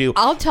they're gonna do.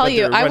 I'll tell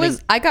you,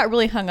 I got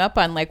really hung up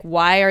on like,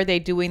 why are they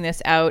doing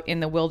this out in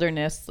the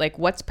wilderness? Like,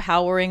 what's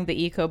powering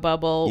the Eco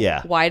Bubble?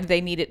 Yeah. Why do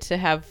they need it to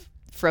have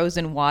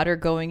frozen water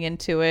going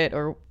into it?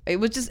 Or it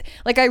was just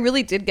like, I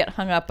really did get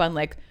hung up on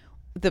like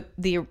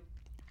the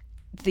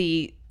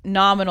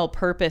nominal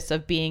purpose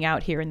of being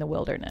out here in the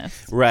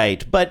wilderness.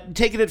 Right. But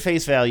take it at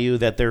face value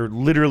that they're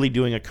literally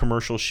doing a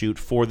commercial shoot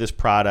for this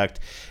product.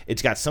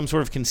 It's got some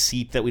sort of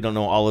conceit that we don't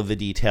know all of the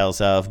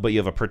details of, but you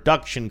have a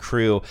production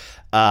crew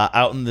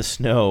out in the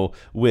snow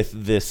with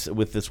this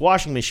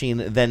washing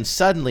machine. Then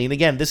suddenly, and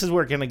again, this is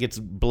where it kind of gets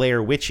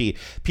Blair Witchy,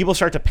 people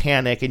start to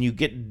panic and you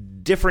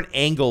get different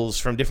angles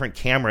from different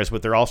cameras,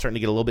 but they're all starting to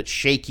get a little bit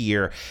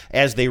shakier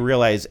as they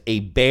realize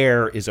a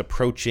bear is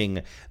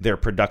approaching their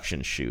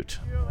production shoot.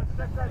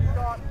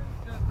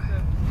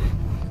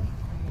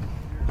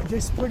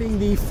 Just putting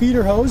the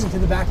feeder hose into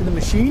the back of the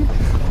machine.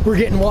 We're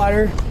getting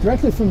water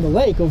directly from the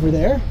lake over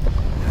there.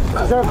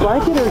 Is there a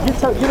blanket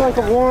or get like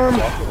a warm...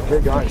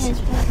 Hey guys,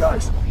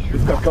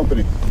 we've got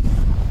company.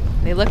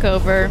 They look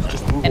over,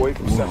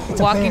 and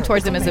walking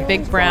towards them is a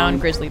big brown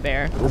grizzly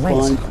bear.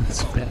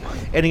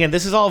 And again,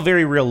 this is all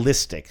very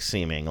realistic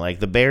seeming. Like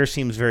the bear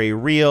seems very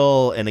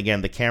real, and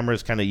again, the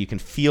camera's kind of, you can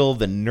feel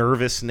the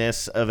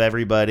nervousness of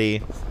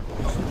everybody.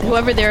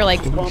 Whoever their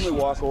like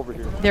walk over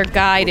here. Their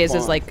guide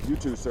is like, you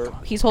too, sir.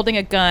 He's holding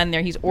a gun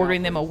there. He's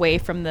ordering them away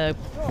from the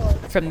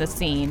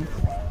scene.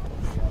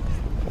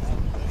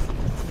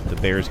 The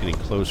bear's getting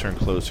closer and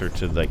closer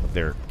to like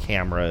their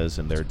cameras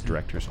and their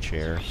director's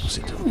chair.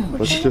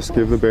 Let's just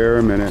give the bear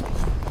a minute.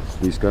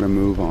 He's gonna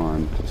move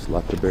on. Just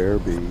let the bear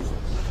be.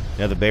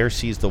 Now the bear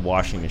sees the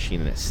washing machine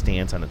and it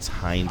stands on its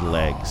hind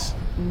legs.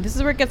 This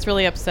is where it gets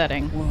really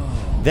upsetting.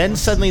 Whoa. Then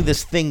suddenly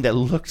this thing that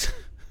looked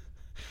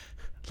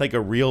like a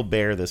real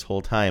bear this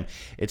whole time.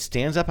 It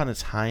stands up on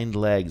its hind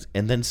legs,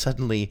 and then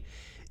suddenly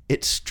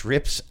it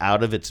strips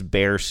out of its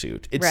bear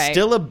suit. It's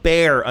still a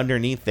bear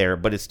underneath there,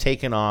 but it's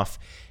taken off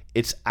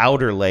its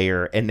outer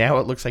layer, and now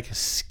it looks like a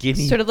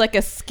skinny... Sort of like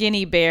a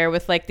skinny bear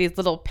with like these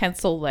little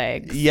pencil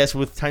legs. Yes,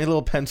 with tiny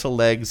little pencil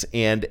legs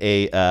and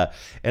a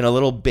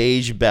little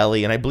beige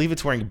belly, and I believe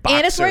it's wearing boxer shorts.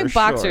 And it's wearing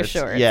boxer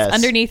shorts. Yes.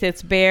 Underneath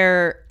its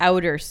bear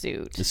outer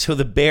suit. So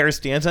the bear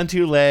stands on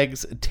two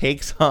legs,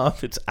 takes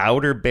off its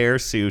outer bear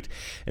suit,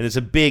 and it's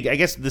a big... I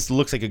guess this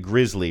looks like a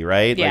grizzly,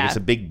 right? Yeah. Like it's a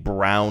big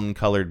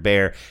brown-colored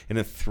bear, and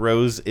it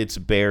throws its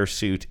bear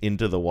suit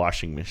into the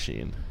washing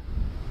machine.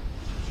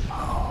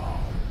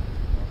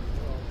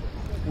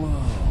 Whoa,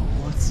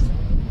 what's...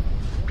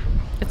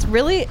 It's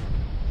really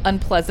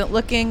unpleasant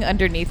looking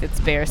underneath its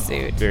bear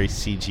suit. Very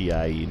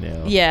CGI-y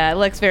now. Yeah, it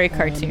looks very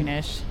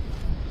cartoonish.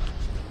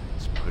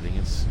 It's putting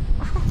its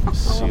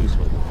suit in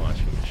the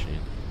washing machine.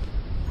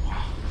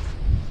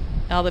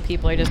 All the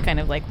people are just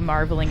kind of like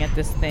marveling at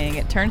this thing.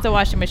 It turns the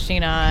washing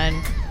machine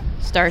on,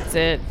 starts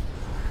it.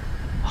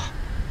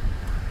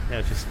 Now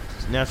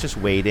it's just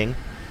waiting.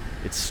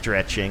 It's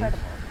stretching,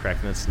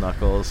 cracking its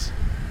knuckles.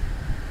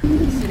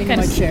 Sitting in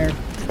my chair.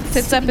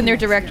 Sits up in their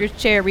director's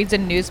chair, reads a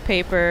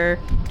newspaper,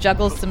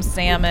 juggles some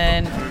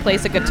salmon,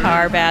 plays a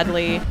guitar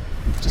badly.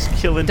 Just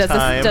killing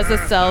time. Does a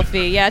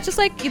selfie. Yeah, it's just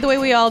like the way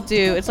we all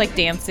do. It's like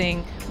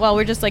dancing. Well,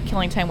 we're just like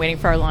killing time waiting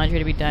for our laundry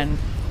to be done.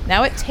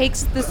 Now it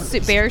takes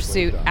the bear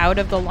suit out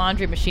of the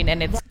laundry machine,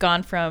 and it's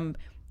gone from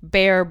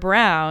bear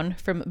brown,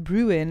 from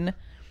Bruin,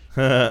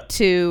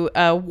 to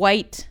a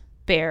white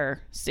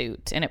bear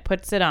suit, and it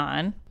puts it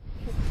on.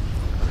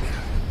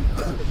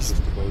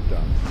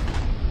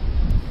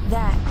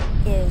 That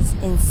is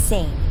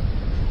insane.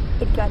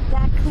 It got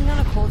that clean on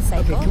a cold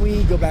cycle. Okay, can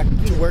we go back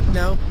to work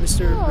now,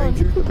 Mr.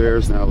 Ranger? The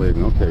bear's now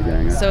leaving. Okay,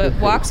 gang. So it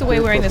walks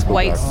away wearing this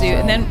white suit,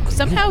 and then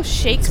somehow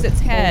shakes its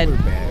head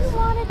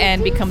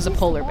and becomes a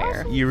polar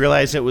bear. You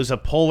realize it was a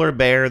polar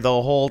bear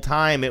the whole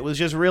time. It was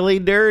just really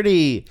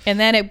dirty. And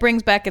then it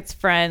brings back its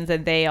friends,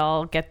 and they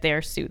all get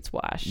their suits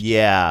washed.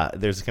 Yeah,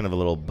 there's kind of a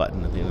little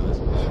button at the end of this.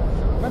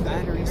 My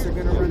batteries are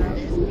gonna run out.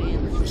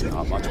 There's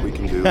not much we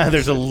can do.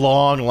 There's a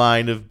long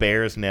line of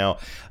bears now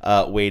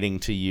waiting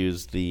to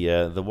use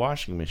the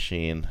washing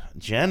machine.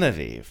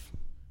 Genevieve,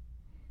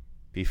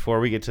 before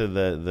we get to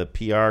the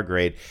PR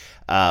grade,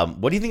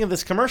 what do you think of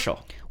this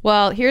commercial?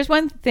 Well, here's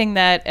one thing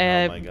that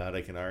oh my God,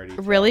 I can already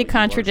really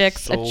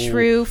contradicts a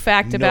true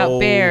fact about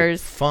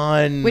bears.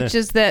 Fun. Which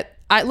is that,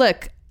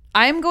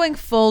 I'm going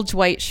full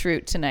Dwight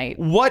Schrute tonight.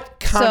 What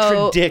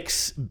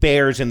contradicts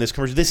bears in this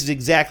commercial? This is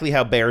exactly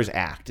how bears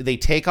act. They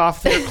take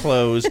off their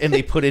clothes and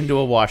they put into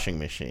a washing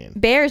machine.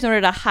 Bears, in order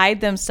to hide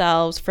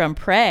themselves from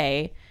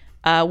prey,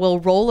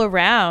 will roll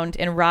around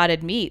in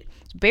rotted meat.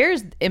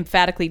 Bears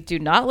emphatically do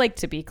not like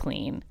to be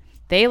clean.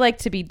 They like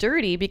to be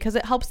dirty because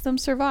it helps them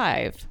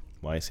survive.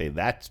 Well, I say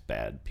that's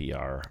bad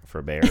PR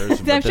for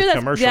bears, but this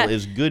commercial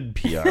is good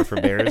PR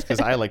for bears because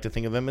I like to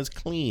think of them as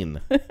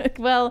clean.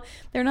 Well,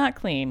 they're not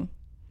clean.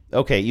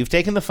 Okay, you've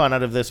taken the fun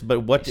out of this, but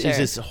what is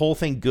this whole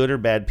thing good or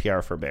bad PR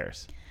for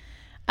bears?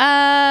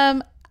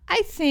 I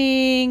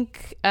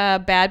think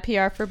bad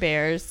PR for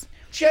bears.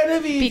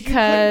 Genevieve,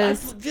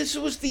 because this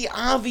was the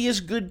obvious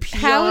good PR.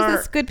 How is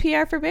this good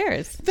PR for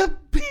bears? The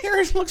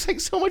bears looks like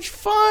so much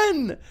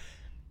fun.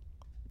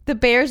 The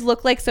bears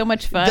look like so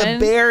much fun. The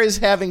bear is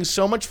having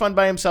so much fun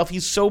by himself.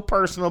 He's so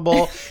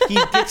personable. He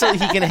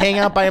can hang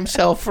out by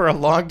himself for a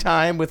long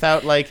time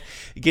without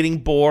getting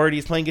bored.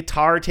 He's playing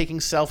guitar, taking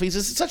selfies.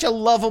 This is such a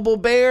lovable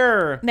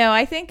bear. No,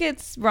 I think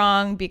it's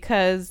wrong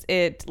because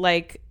it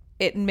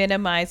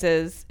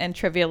minimizes and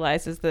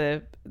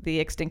trivializes the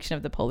extinction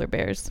of the polar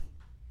bears.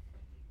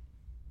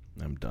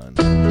 I'm done.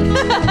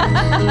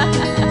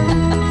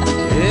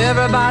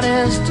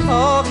 Everybody's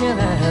talking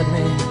at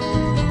me.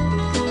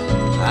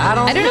 I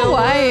don't know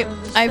why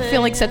I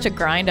feel like such a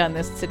grind on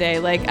this today.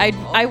 Like I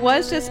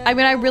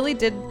really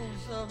did.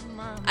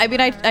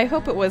 I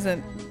hope it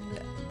wasn't.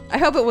 I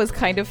hope it was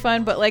kind of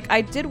fun, but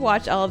I did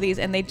watch all of these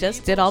and they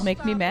just did all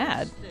make me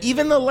mad.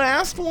 Even the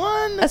last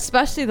one?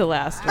 Especially the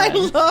last one. I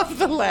love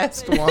the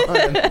last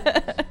one.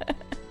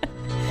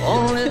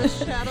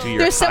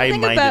 There's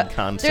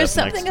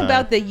something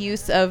about the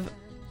use of,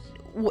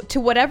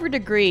 to whatever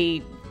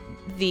degree,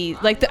 the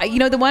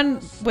one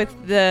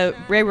with the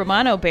Ray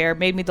Romano bear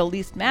made me the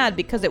least mad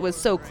because it was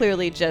so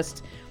clearly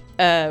just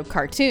a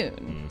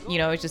cartoon.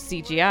 It was just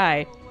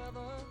CGI.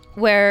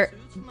 Where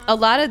a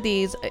lot of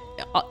these,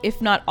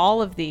 if not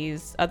all of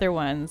these other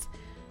ones,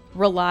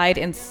 relied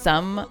to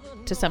some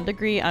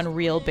degree on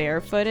real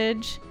bear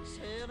footage.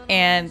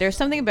 And there's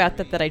something about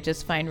that I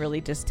just find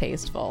really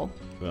distasteful.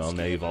 Well,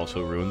 now you've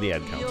also ruined the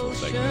ad council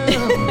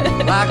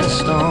segment. Like a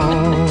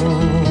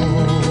stone.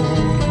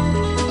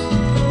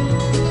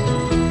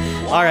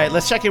 All right,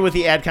 let's check in with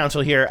the ad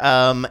council here.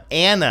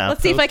 Anna.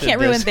 Let's see if I can't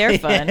ruin their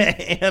fun.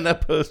 Anna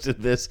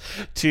posted this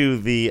to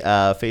the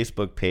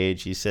Facebook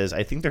page. She says,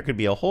 I think there could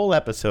be a whole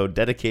episode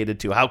dedicated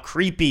to how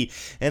creepy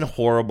and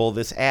horrible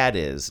this ad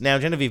is. Now,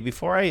 Genevieve,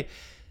 before I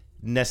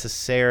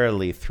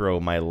necessarily throw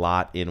my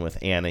lot in with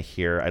Anna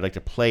here. I'd like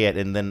to play it,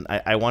 and then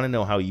I want to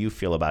know how you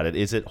feel about it.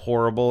 Is it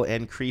horrible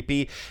and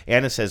creepy?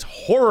 Anna says,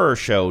 horror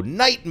show,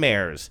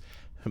 nightmares.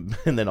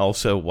 And then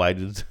also, why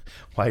does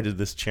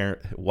this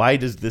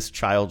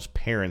child's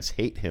parents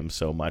hate him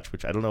so much?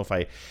 Which I don't know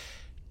if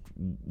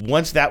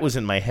once that was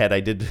in my head, I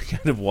did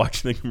kind of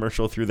watch the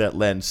commercial through that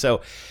lens.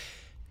 So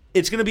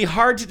it's going to be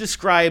hard to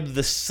describe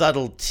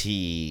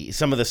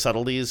some of the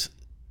subtleties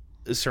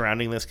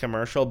surrounding this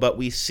commercial, but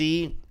we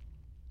see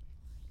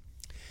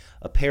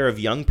a pair of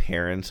young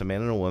parents, a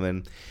man and a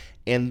woman,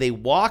 and they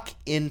walk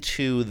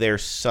into their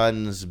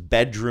son's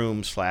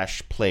bedroom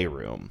 /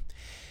 playroom.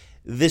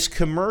 This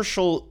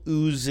commercial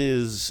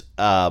oozes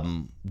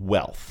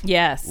wealth.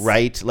 Yes.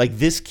 Right? Like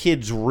this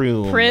kid's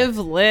room.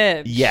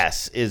 Privilege.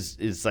 Yes.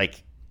 Is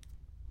like,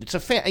 it's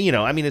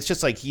it's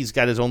just like he's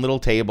got his own little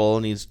table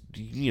and he's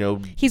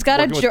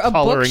got a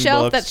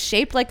bookshelf that's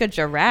shaped like a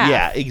giraffe.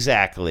 Yeah,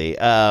 exactly.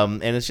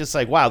 And it's just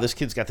like, wow, this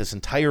kid's got this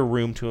entire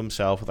room to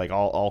himself with like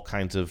all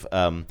kinds of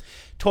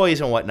toys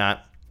and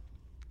whatnot.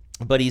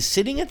 But he's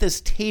sitting at this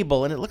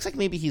table, and it looks like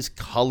maybe he's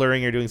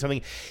coloring or doing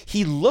something.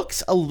 He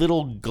looks a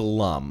little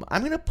glum.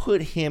 I'm going to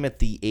put him at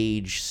the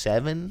age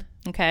 7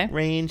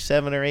 range,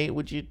 7 or 8.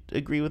 Would you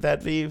agree with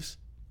that, Vives?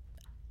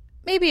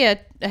 Maybe a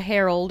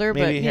hair older,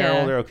 maybe but a hair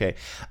older, okay.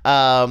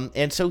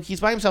 And so he's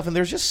by himself, and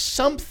there's just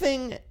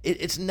something,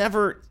 it's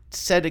never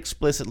said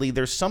explicitly,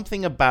 there's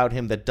something about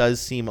him that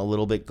does seem a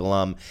little bit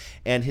glum,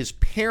 and his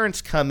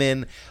parents come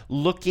in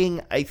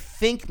looking, I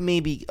think,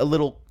 maybe a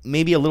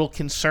little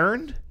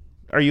concerned.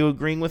 Are you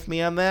agreeing with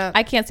me on that?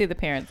 I can't see the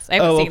parents. I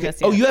haven't seen this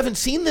yet. Oh, you haven't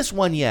seen this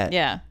one yet?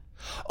 Yeah.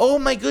 Oh,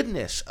 my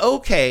goodness.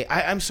 Okay.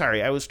 I'm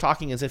sorry. I was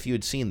talking as if you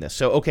had seen this.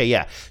 So, okay,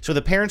 yeah. So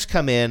the parents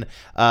come in,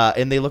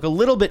 and they look a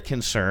little bit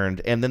concerned,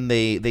 and then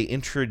they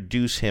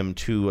introduce him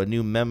to a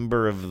new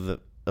member of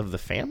the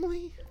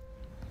family?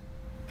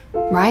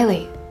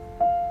 Riley.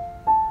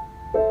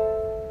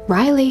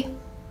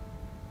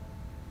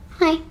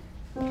 Hi.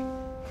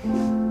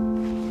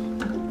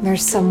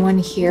 There's someone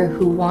here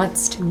who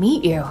wants to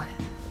meet you.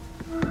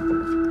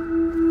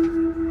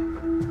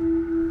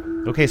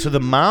 Okay, so the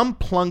mom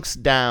plunks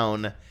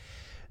down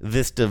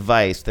this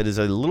device that is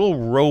a little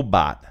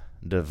robot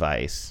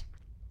device,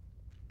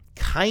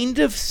 kind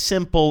of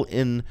simple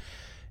in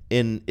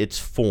its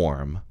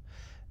form.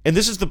 And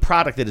this is the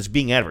product that is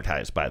being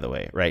advertised, by the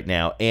way, right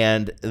now.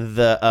 And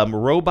the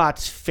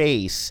robot's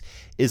face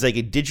is like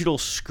a digital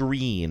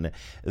screen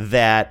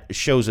that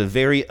shows a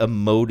very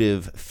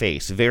emotive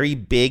face, very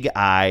big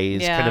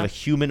eyes, kind of a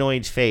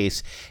humanoid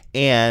face.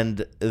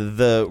 And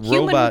the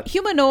robot...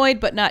 Humanoid,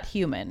 but not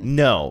human.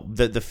 No.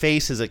 The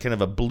face is a kind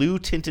of a blue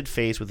tinted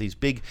face with these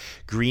big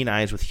green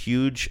eyes with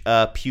huge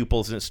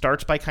pupils. And it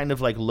starts by kind of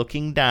like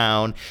looking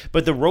down.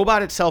 But the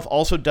robot itself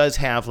also does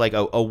have like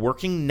a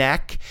working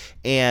neck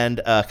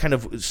and kind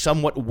of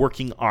somewhat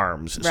working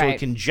arms. Right. So it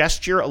can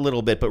gesture a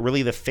little bit, but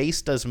really the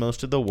face does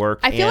most of the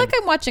work. I feel like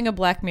I'm watching a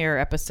Black Mirror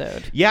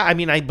episode. Yeah, I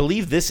mean, I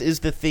believe this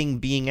is the thing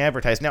being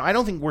advertised. Now, I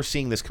don't think we're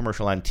seeing this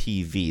commercial on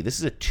TV. This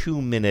is a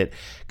 2-minute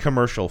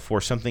commercial for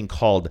something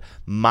called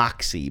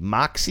Moxie.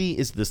 Moxie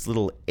is this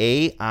little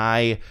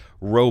AI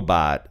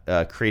robot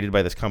created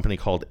by this company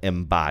called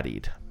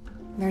Embodied.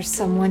 There's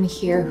someone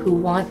here who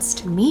wants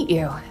to meet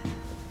you.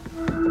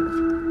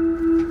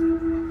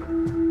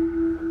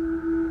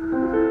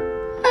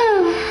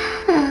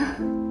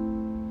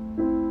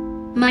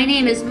 My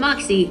name is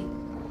Moxie.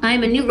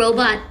 I'm a new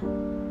robot.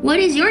 What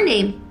is your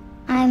name?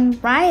 I'm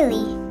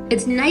Riley.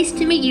 It's nice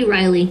to meet you,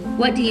 Riley.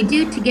 What do you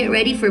do to get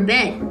ready for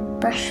bed?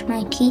 Brush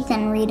my teeth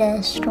and read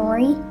a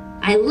story.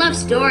 I love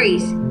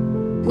stories.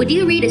 Would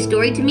you read a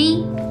story to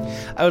me?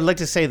 I would like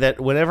to say that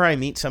whenever I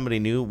meet somebody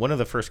new, one of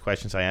the first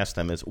questions I ask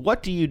them is,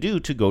 what do you do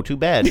to go to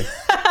bed?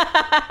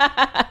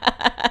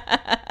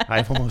 I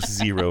have almost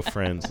zero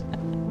friends.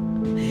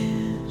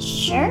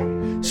 Sure.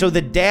 So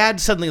the dad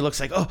suddenly looks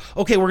like, oh,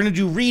 okay, we're going to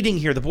do reading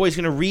here. The boy's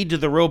going to read to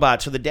the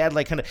robot. So the dad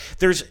like kind of,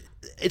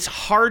 it's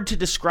hard to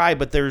describe,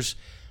 but there's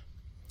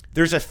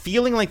a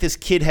feeling like this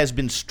kid has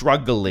been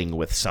struggling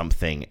with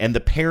something, and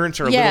the parents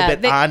are a little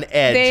bit on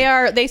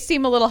edge. They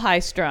seem a little high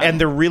strung, and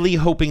they're really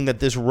hoping that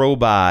this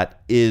robot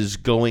is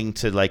going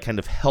to like kind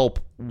of help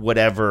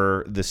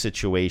whatever the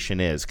situation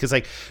is. Because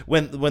like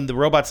when the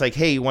robot's like,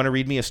 "Hey, you want to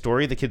read me a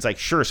story?" The kid's like,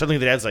 "Sure." Suddenly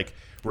the dad's like,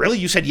 "Really?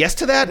 You said yes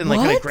to that?" And like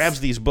kind of grabs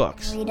these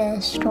books. Read a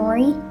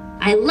story.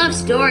 I love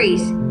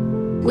stories.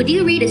 Would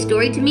you read a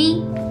story to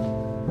me?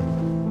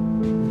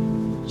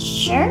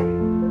 Sure.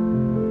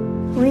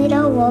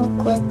 Rita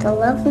woke with a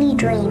lovely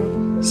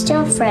dream,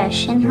 still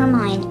fresh in her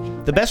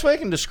mind. The best way I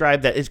can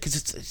describe that is because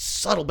it's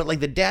subtle, but like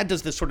the dad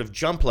does this sort of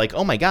jump like,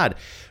 oh my God,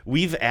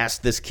 we've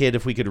asked this kid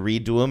if we could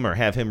read to him or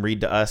have him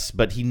read to us,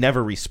 but he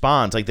never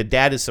responds. Like the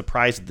dad is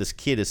surprised that this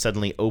kid is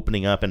suddenly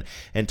opening up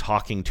and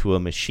talking to a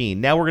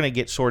machine. Now we're going to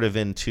get sort of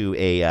into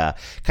a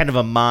kind of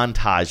a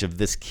montage of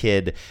this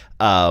kid,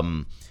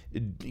 kind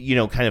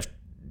of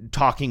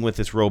talking with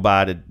this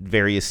robot at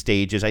various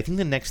stages. I think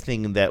the next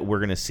thing that we're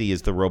going to see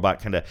is the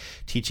robot kind of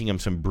teaching him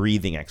some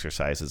breathing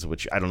exercises,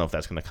 which I don't know if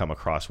that's going to come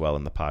across well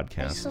in the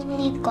podcast.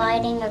 Slowly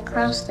gliding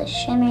across the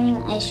shimmering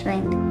ice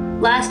rink.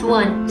 Last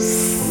one.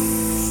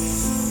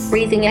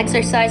 Breathing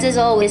exercises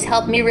always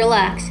help me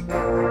relax.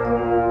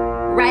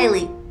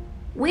 Riley,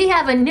 we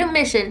have a new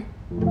mission.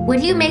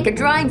 Would you make a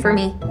drawing for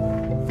me?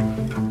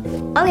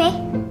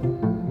 Okay.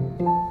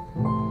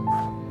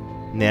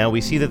 Now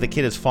we see that the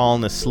kid has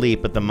fallen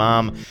asleep, but the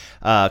mom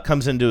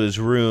comes into his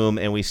room,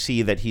 and we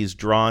see that he's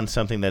drawn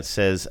something that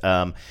says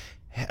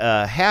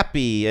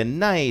happy and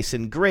nice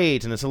and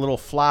great, and it's a little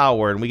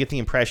flower, and we get the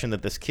impression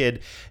that this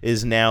kid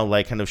is now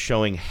like kind of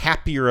showing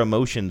happier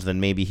emotions than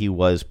maybe he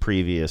was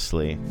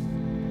previously.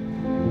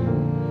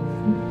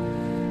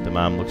 The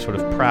mom looks sort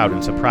of proud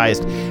and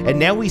surprised, and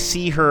now we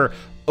see her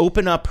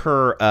open up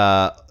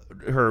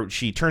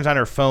she turns on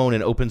her phone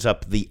and opens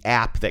up the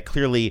app that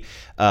clearly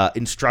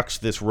instructs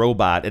this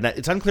robot. And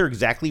it's unclear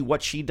exactly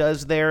what she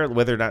does there,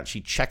 whether or not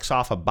she checks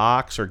off a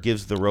box or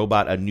gives the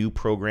robot a new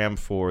program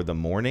for the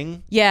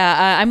morning.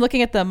 Yeah, I'm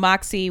looking at the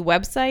Moxie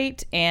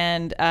website,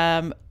 and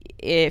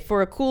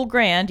for a cool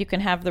 $1,000, you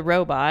can have the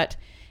robot,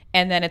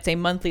 and then it's a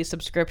monthly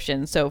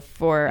subscription. So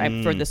for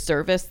the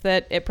service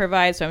that it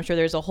provides, so I'm sure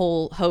there's a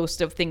whole host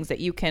of things that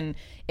you can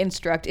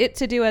instruct it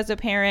to do as a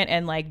parent,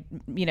 and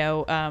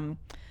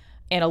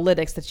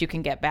analytics that you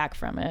can get back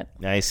from it.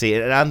 I see.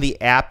 And on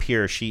the app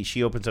here,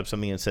 she opens up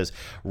something and says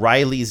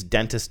Riley's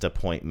dentist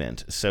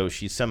appointment. So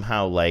she's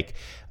somehow like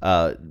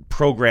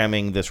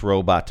programming this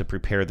robot to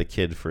prepare the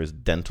kid for his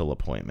dental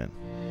appointment.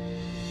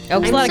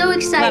 I'm so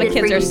excited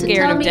for you to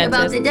tell me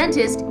about the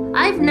dentist.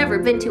 I've never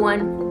been to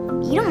one.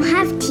 You don't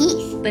have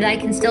teeth. But I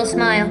can still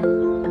smile.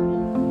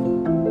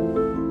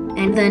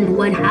 And then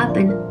what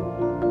happened?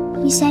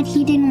 He said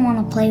he didn't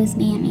want to play with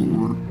me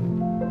anymore.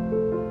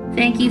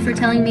 Thank you for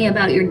telling me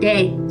about your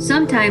day.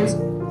 Sometimes,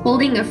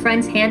 holding a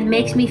friend's hand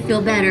makes me feel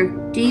better.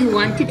 Do you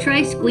want to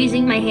try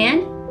squeezing my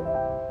hand?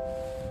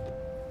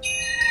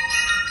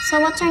 So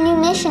what's our new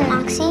mission,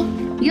 Moxie?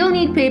 You'll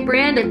need paper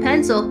and a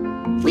pencil.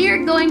 We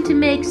are going to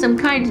make some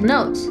kind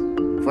notes.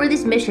 For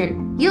this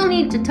mission, you'll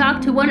need to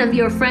talk to one of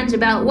your friends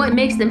about what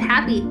makes them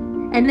happy,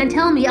 and then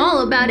tell me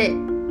all about it.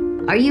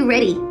 Are you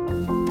ready?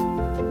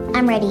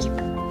 I'm ready.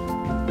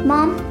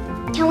 Mom,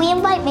 can we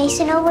invite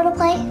Mason over to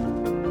play?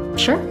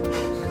 Sure.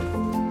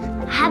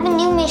 I have a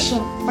new mission.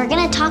 We're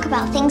gonna talk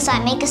about things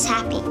that make us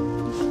happy.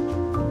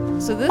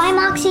 Bye,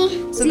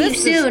 Moxie. See you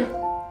soon.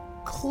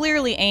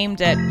 Clearly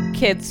aimed at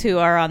kids who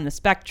are on the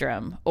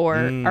spectrum or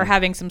are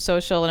having some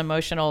social and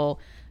emotional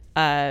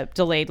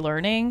delayed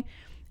learning,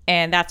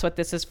 and that's what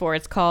this is for.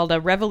 It's called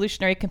a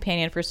Revolutionary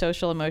Companion for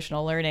Social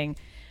Emotional Learning,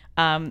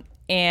 and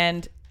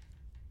kind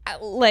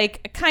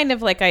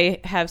of like I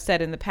have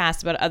said in the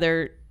past about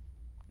other,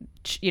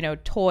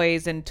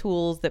 toys and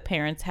tools that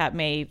parents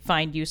may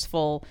find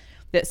useful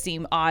that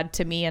seem odd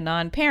to me, a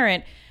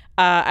non-parent.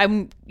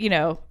 I'm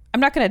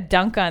not going to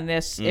dunk on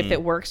this if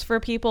it works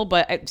for people,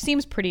 but it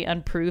seems pretty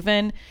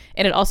unproven.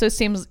 And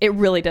it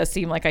really does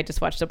seem like I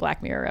just watched a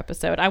Black Mirror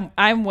episode.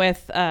 I'm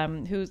with,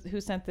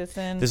 who sent this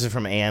in? This is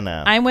from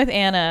Anna. I'm with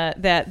Anna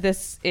that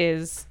this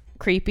is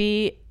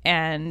creepy,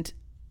 and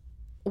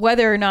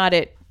whether or not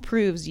it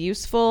proves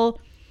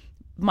useful,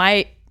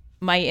 my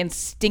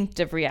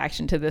instinctive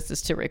reaction to this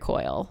is to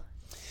recoil.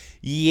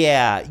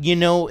 Yeah,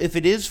 if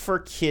it is for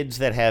kids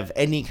that have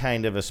any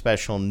kind of a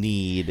special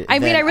need, I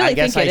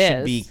guess I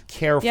should be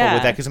careful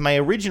with that, because my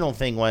original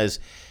thing was,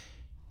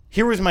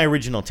 here was my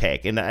original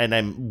take, and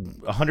I'm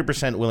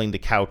 100% willing to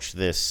couch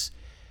this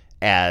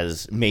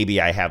as maybe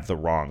I have the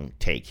wrong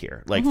take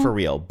here, for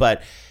real,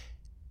 but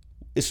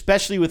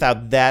especially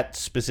without that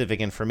specific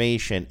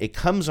information, it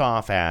comes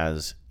off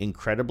as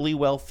incredibly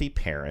wealthy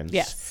parents.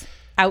 Yes,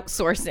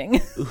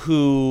 outsourcing.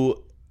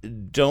 Who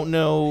don't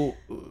know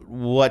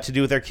what to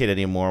do with their kid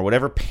anymore.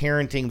 Whatever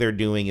parenting they're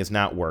doing is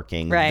not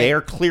working. Right. They're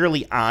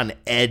clearly on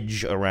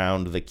edge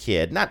around the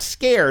kid. Not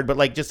scared,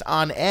 but just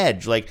on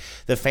edge.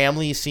 The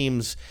family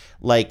seems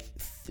like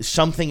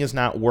something is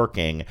not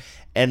working.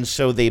 And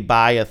so they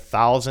buy a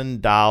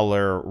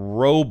 $1,000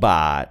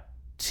 robot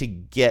to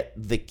get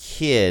the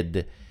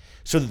kid,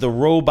 so that the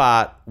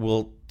robot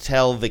will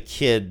tell the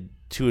kid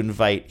to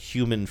invite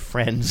human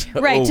friends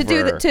right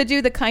over. to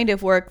do the kind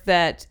of work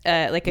that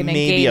an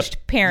engaged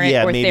parent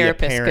or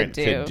therapist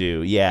could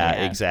do.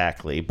 Yeah,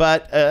 exactly.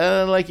 But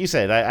like you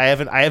said,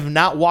 I have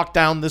not walked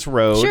down this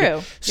road.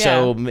 True.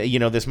 So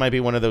this might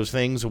be one of those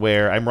things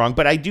where I'm wrong,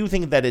 but I do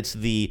think that it's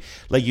the,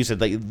 like you said,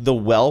 the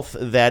wealth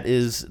that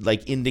is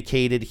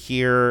indicated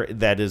here,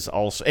 that is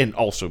also, and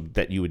also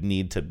that you would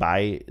need to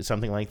buy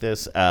something like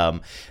this,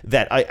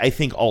 that I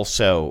think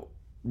also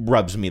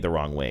rubs me the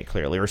wrong way,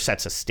 clearly, or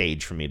sets a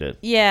stage for me to look,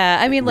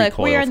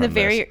 we're in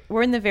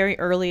the very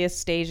earliest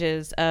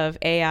stages of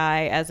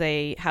AI as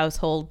a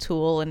household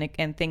tool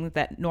and things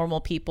that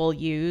normal people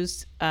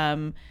use,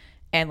 and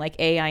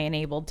AI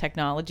enabled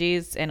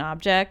technologies and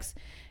objects,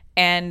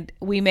 and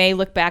we may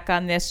look back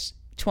on this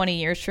 20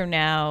 years from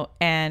now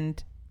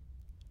and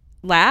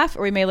laugh,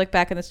 or we may look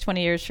back on this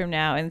 20 years from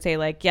now and say,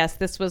 like, yes,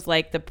 this was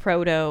like the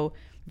proto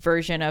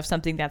version of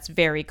something that's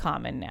very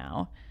common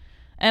now.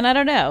 And I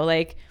don't know,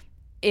 like,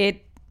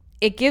 it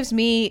gives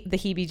me the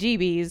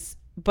heebie-jeebies,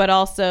 but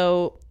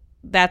also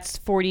that's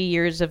 40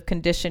 years of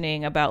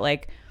conditioning about,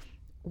 like,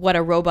 what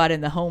a robot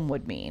in the home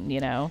would mean, you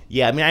know?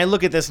 Yeah, I mean, I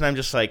look at this and I'm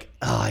just like,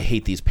 oh, I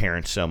hate these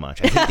parents so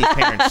much. I hate these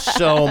parents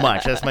so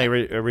much. That's my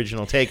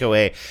original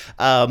takeaway.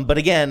 But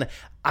again,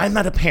 I'm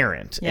not a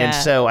parent. Yeah. And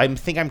so I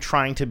think I'm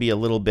trying to be a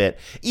little bit,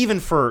 even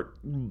for,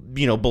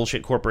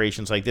 bullshit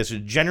corporations like this,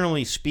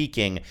 generally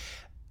speaking,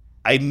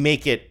 I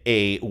make it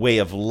a way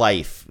of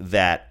life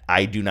that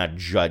I do not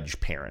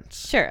judge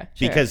parents. Sure.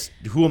 Because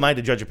who am I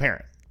to judge a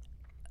parent?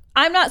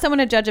 I'm not someone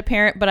to judge a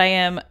parent, but I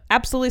am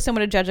absolutely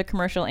someone to judge a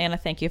commercial. Anna,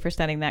 thank you for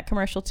sending that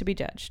commercial to be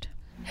judged.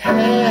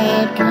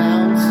 Head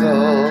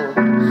Council,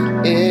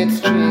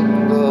 it's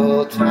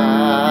jingle time.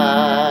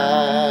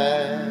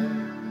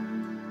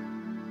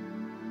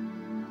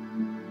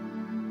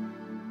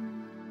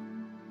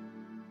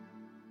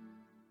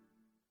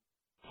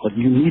 Well,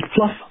 you need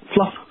fluff,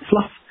 fluff,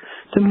 fluff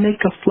to make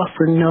a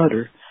fluffer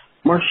nutter.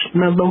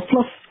 Marshmallow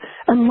fluff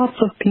and lots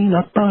of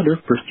peanut butter.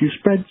 First you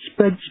spread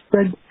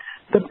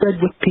the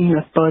bread with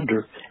peanut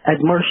butter.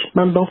 Add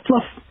marshmallow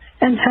fluff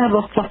and have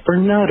a fluffer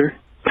nutter.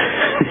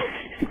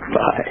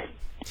 Bye.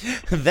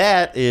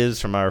 That is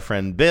from our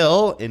friend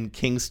Bill in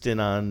Kingston,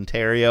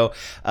 Ontario,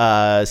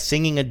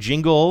 singing a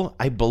jingle,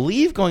 I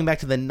believe, going back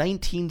to the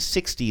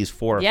 1960s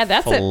for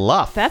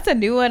Fluff. That's a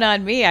new one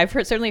on me. I've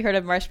certainly heard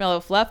of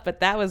Marshmallow Fluff, but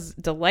that was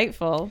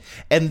delightful.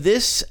 And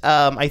this,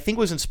 I think,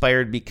 was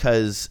inspired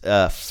because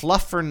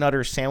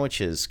Fluffernutter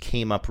sandwiches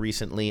came up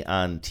recently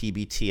on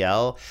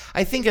TBTL.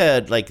 I think,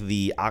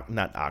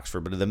 not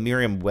Oxford, but the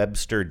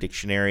Merriam-Webster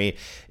dictionary,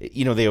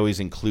 they always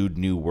include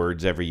new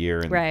words every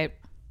year. And, right.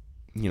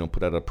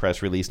 Put out a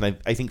press release. And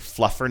I think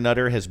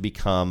Fluffernutter has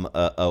become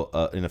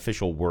an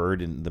official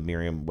word in the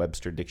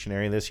Merriam-Webster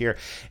dictionary this year.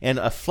 And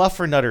a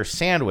Fluffernutter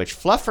sandwich,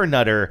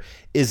 Fluffernutter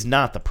is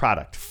not the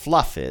product.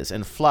 Fluff is.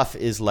 And Fluff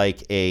is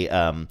like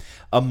a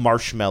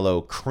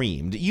marshmallow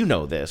creamed. You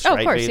know this, right?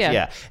 Of course,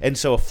 yeah. And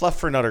so a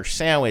Fluffernutter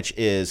sandwich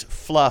is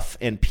fluff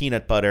and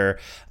peanut butter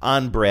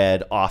on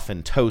bread,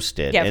 often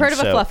toasted. Yeah, I've heard of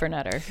a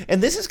Fluffernutter.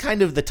 And this is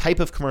kind of the type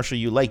of commercial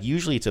you like.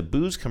 Usually it's a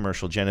booze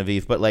commercial,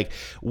 Genevieve, but like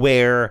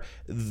where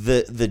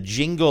the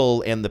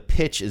jingle and the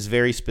pitch is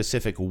very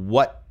specific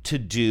what to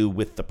do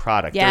with the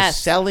product. Yes. They're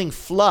selling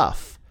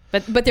fluff.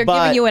 But they're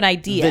giving you an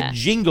idea. The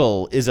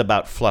jingle is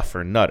about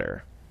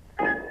Fluffernutter.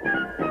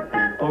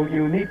 Oh,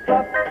 you need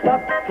fluff,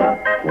 fluff, fluff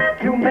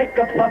to make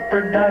a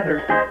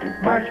Fluffernutter.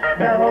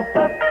 Marshmallow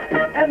fluff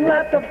and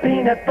lots of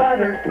peanut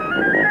butter.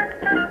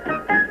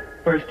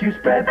 First you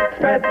spread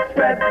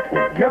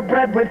your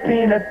bread with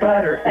peanut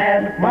butter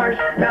and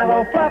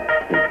marshmallow fluff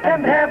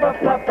and have a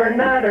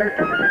Fluffernutter.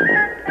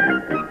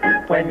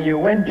 When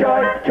you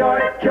enjoy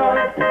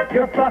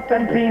your fluff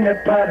and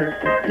peanut butter,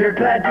 you're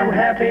glad you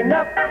have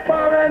enough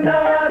for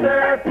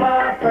another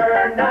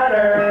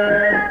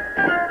Fluffernutter.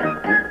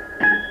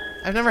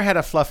 I've never had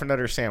a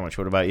Fluffernutter sandwich.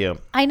 What about you?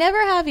 I never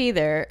have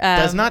either.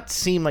 Does not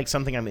seem like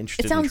something I'm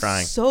interested in trying. It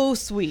sounds so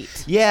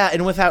sweet. Yeah,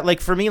 and without,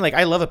 like, for me, like,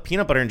 I love a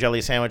peanut butter and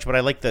jelly sandwich, but I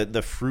like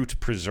the fruit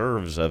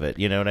preserves of it,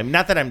 you know what I mean?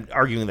 Not that I'm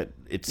arguing that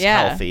it's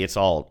healthy, it's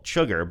all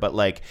sugar, but,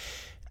 like,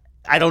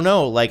 I don't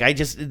know, like, I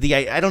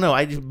don't know,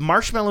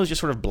 marshmallow is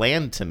just sort of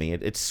bland to me.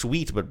 It's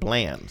sweet, but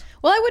bland.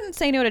 Well, I wouldn't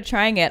say no to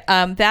trying it.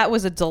 That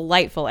was a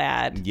delightful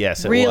ad.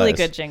 Yes, it was. Really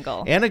good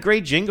jingle. And a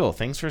great jingle.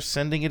 Thanks for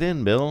sending it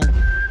in, Bill.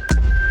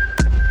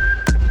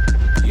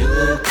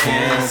 You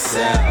can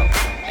sell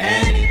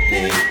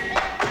anything.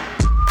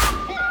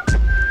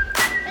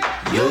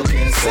 You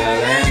can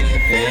sell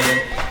anything.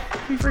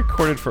 We've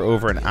recorded for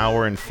over an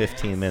hour and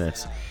 15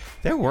 minutes.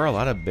 There were a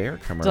lot of bear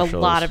commercials. There's a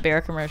lot of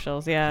bear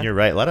commercials, yeah. You're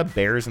right. A lot of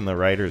bears in the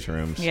writers'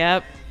 rooms.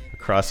 Yep.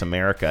 Across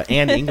America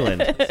and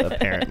England,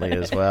 apparently,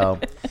 as well.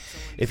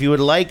 If you would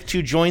like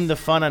to join the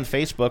fun on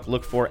Facebook,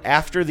 look for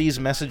After These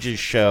Messages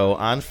Show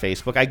on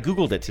Facebook. I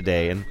Googled it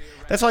today, and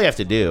that's all you have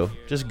to do.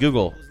 Just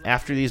Google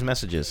After These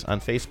Messages on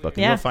Facebook,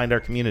 and you'll find our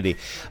community.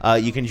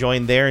 You can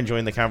join there and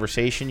join the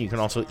conversation. You can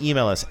also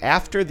email us,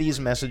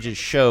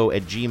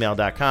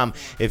 afterthesemessageshow@gmail.com,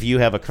 if you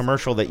have a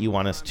commercial that you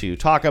want us to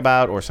talk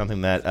about or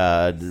something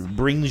that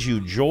brings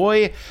you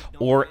joy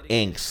or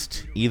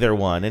angst, either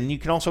one. And you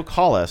can also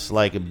call us,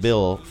 like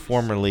Bill,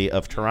 formerly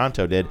of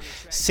Toronto, did,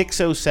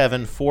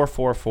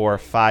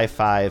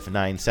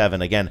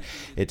 607-444-5597. Again,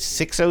 it's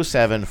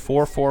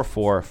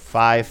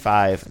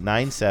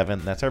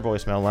 607-444-5597. That's our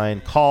voicemail line.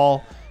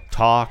 Call,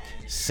 talk,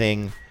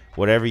 sing,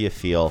 whatever you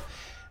feel.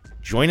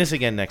 Join us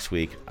again next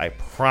week. I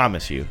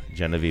promise you,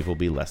 Genevieve will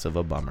be less of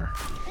a bummer.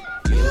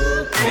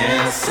 You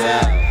can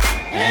sell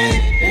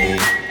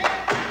anything.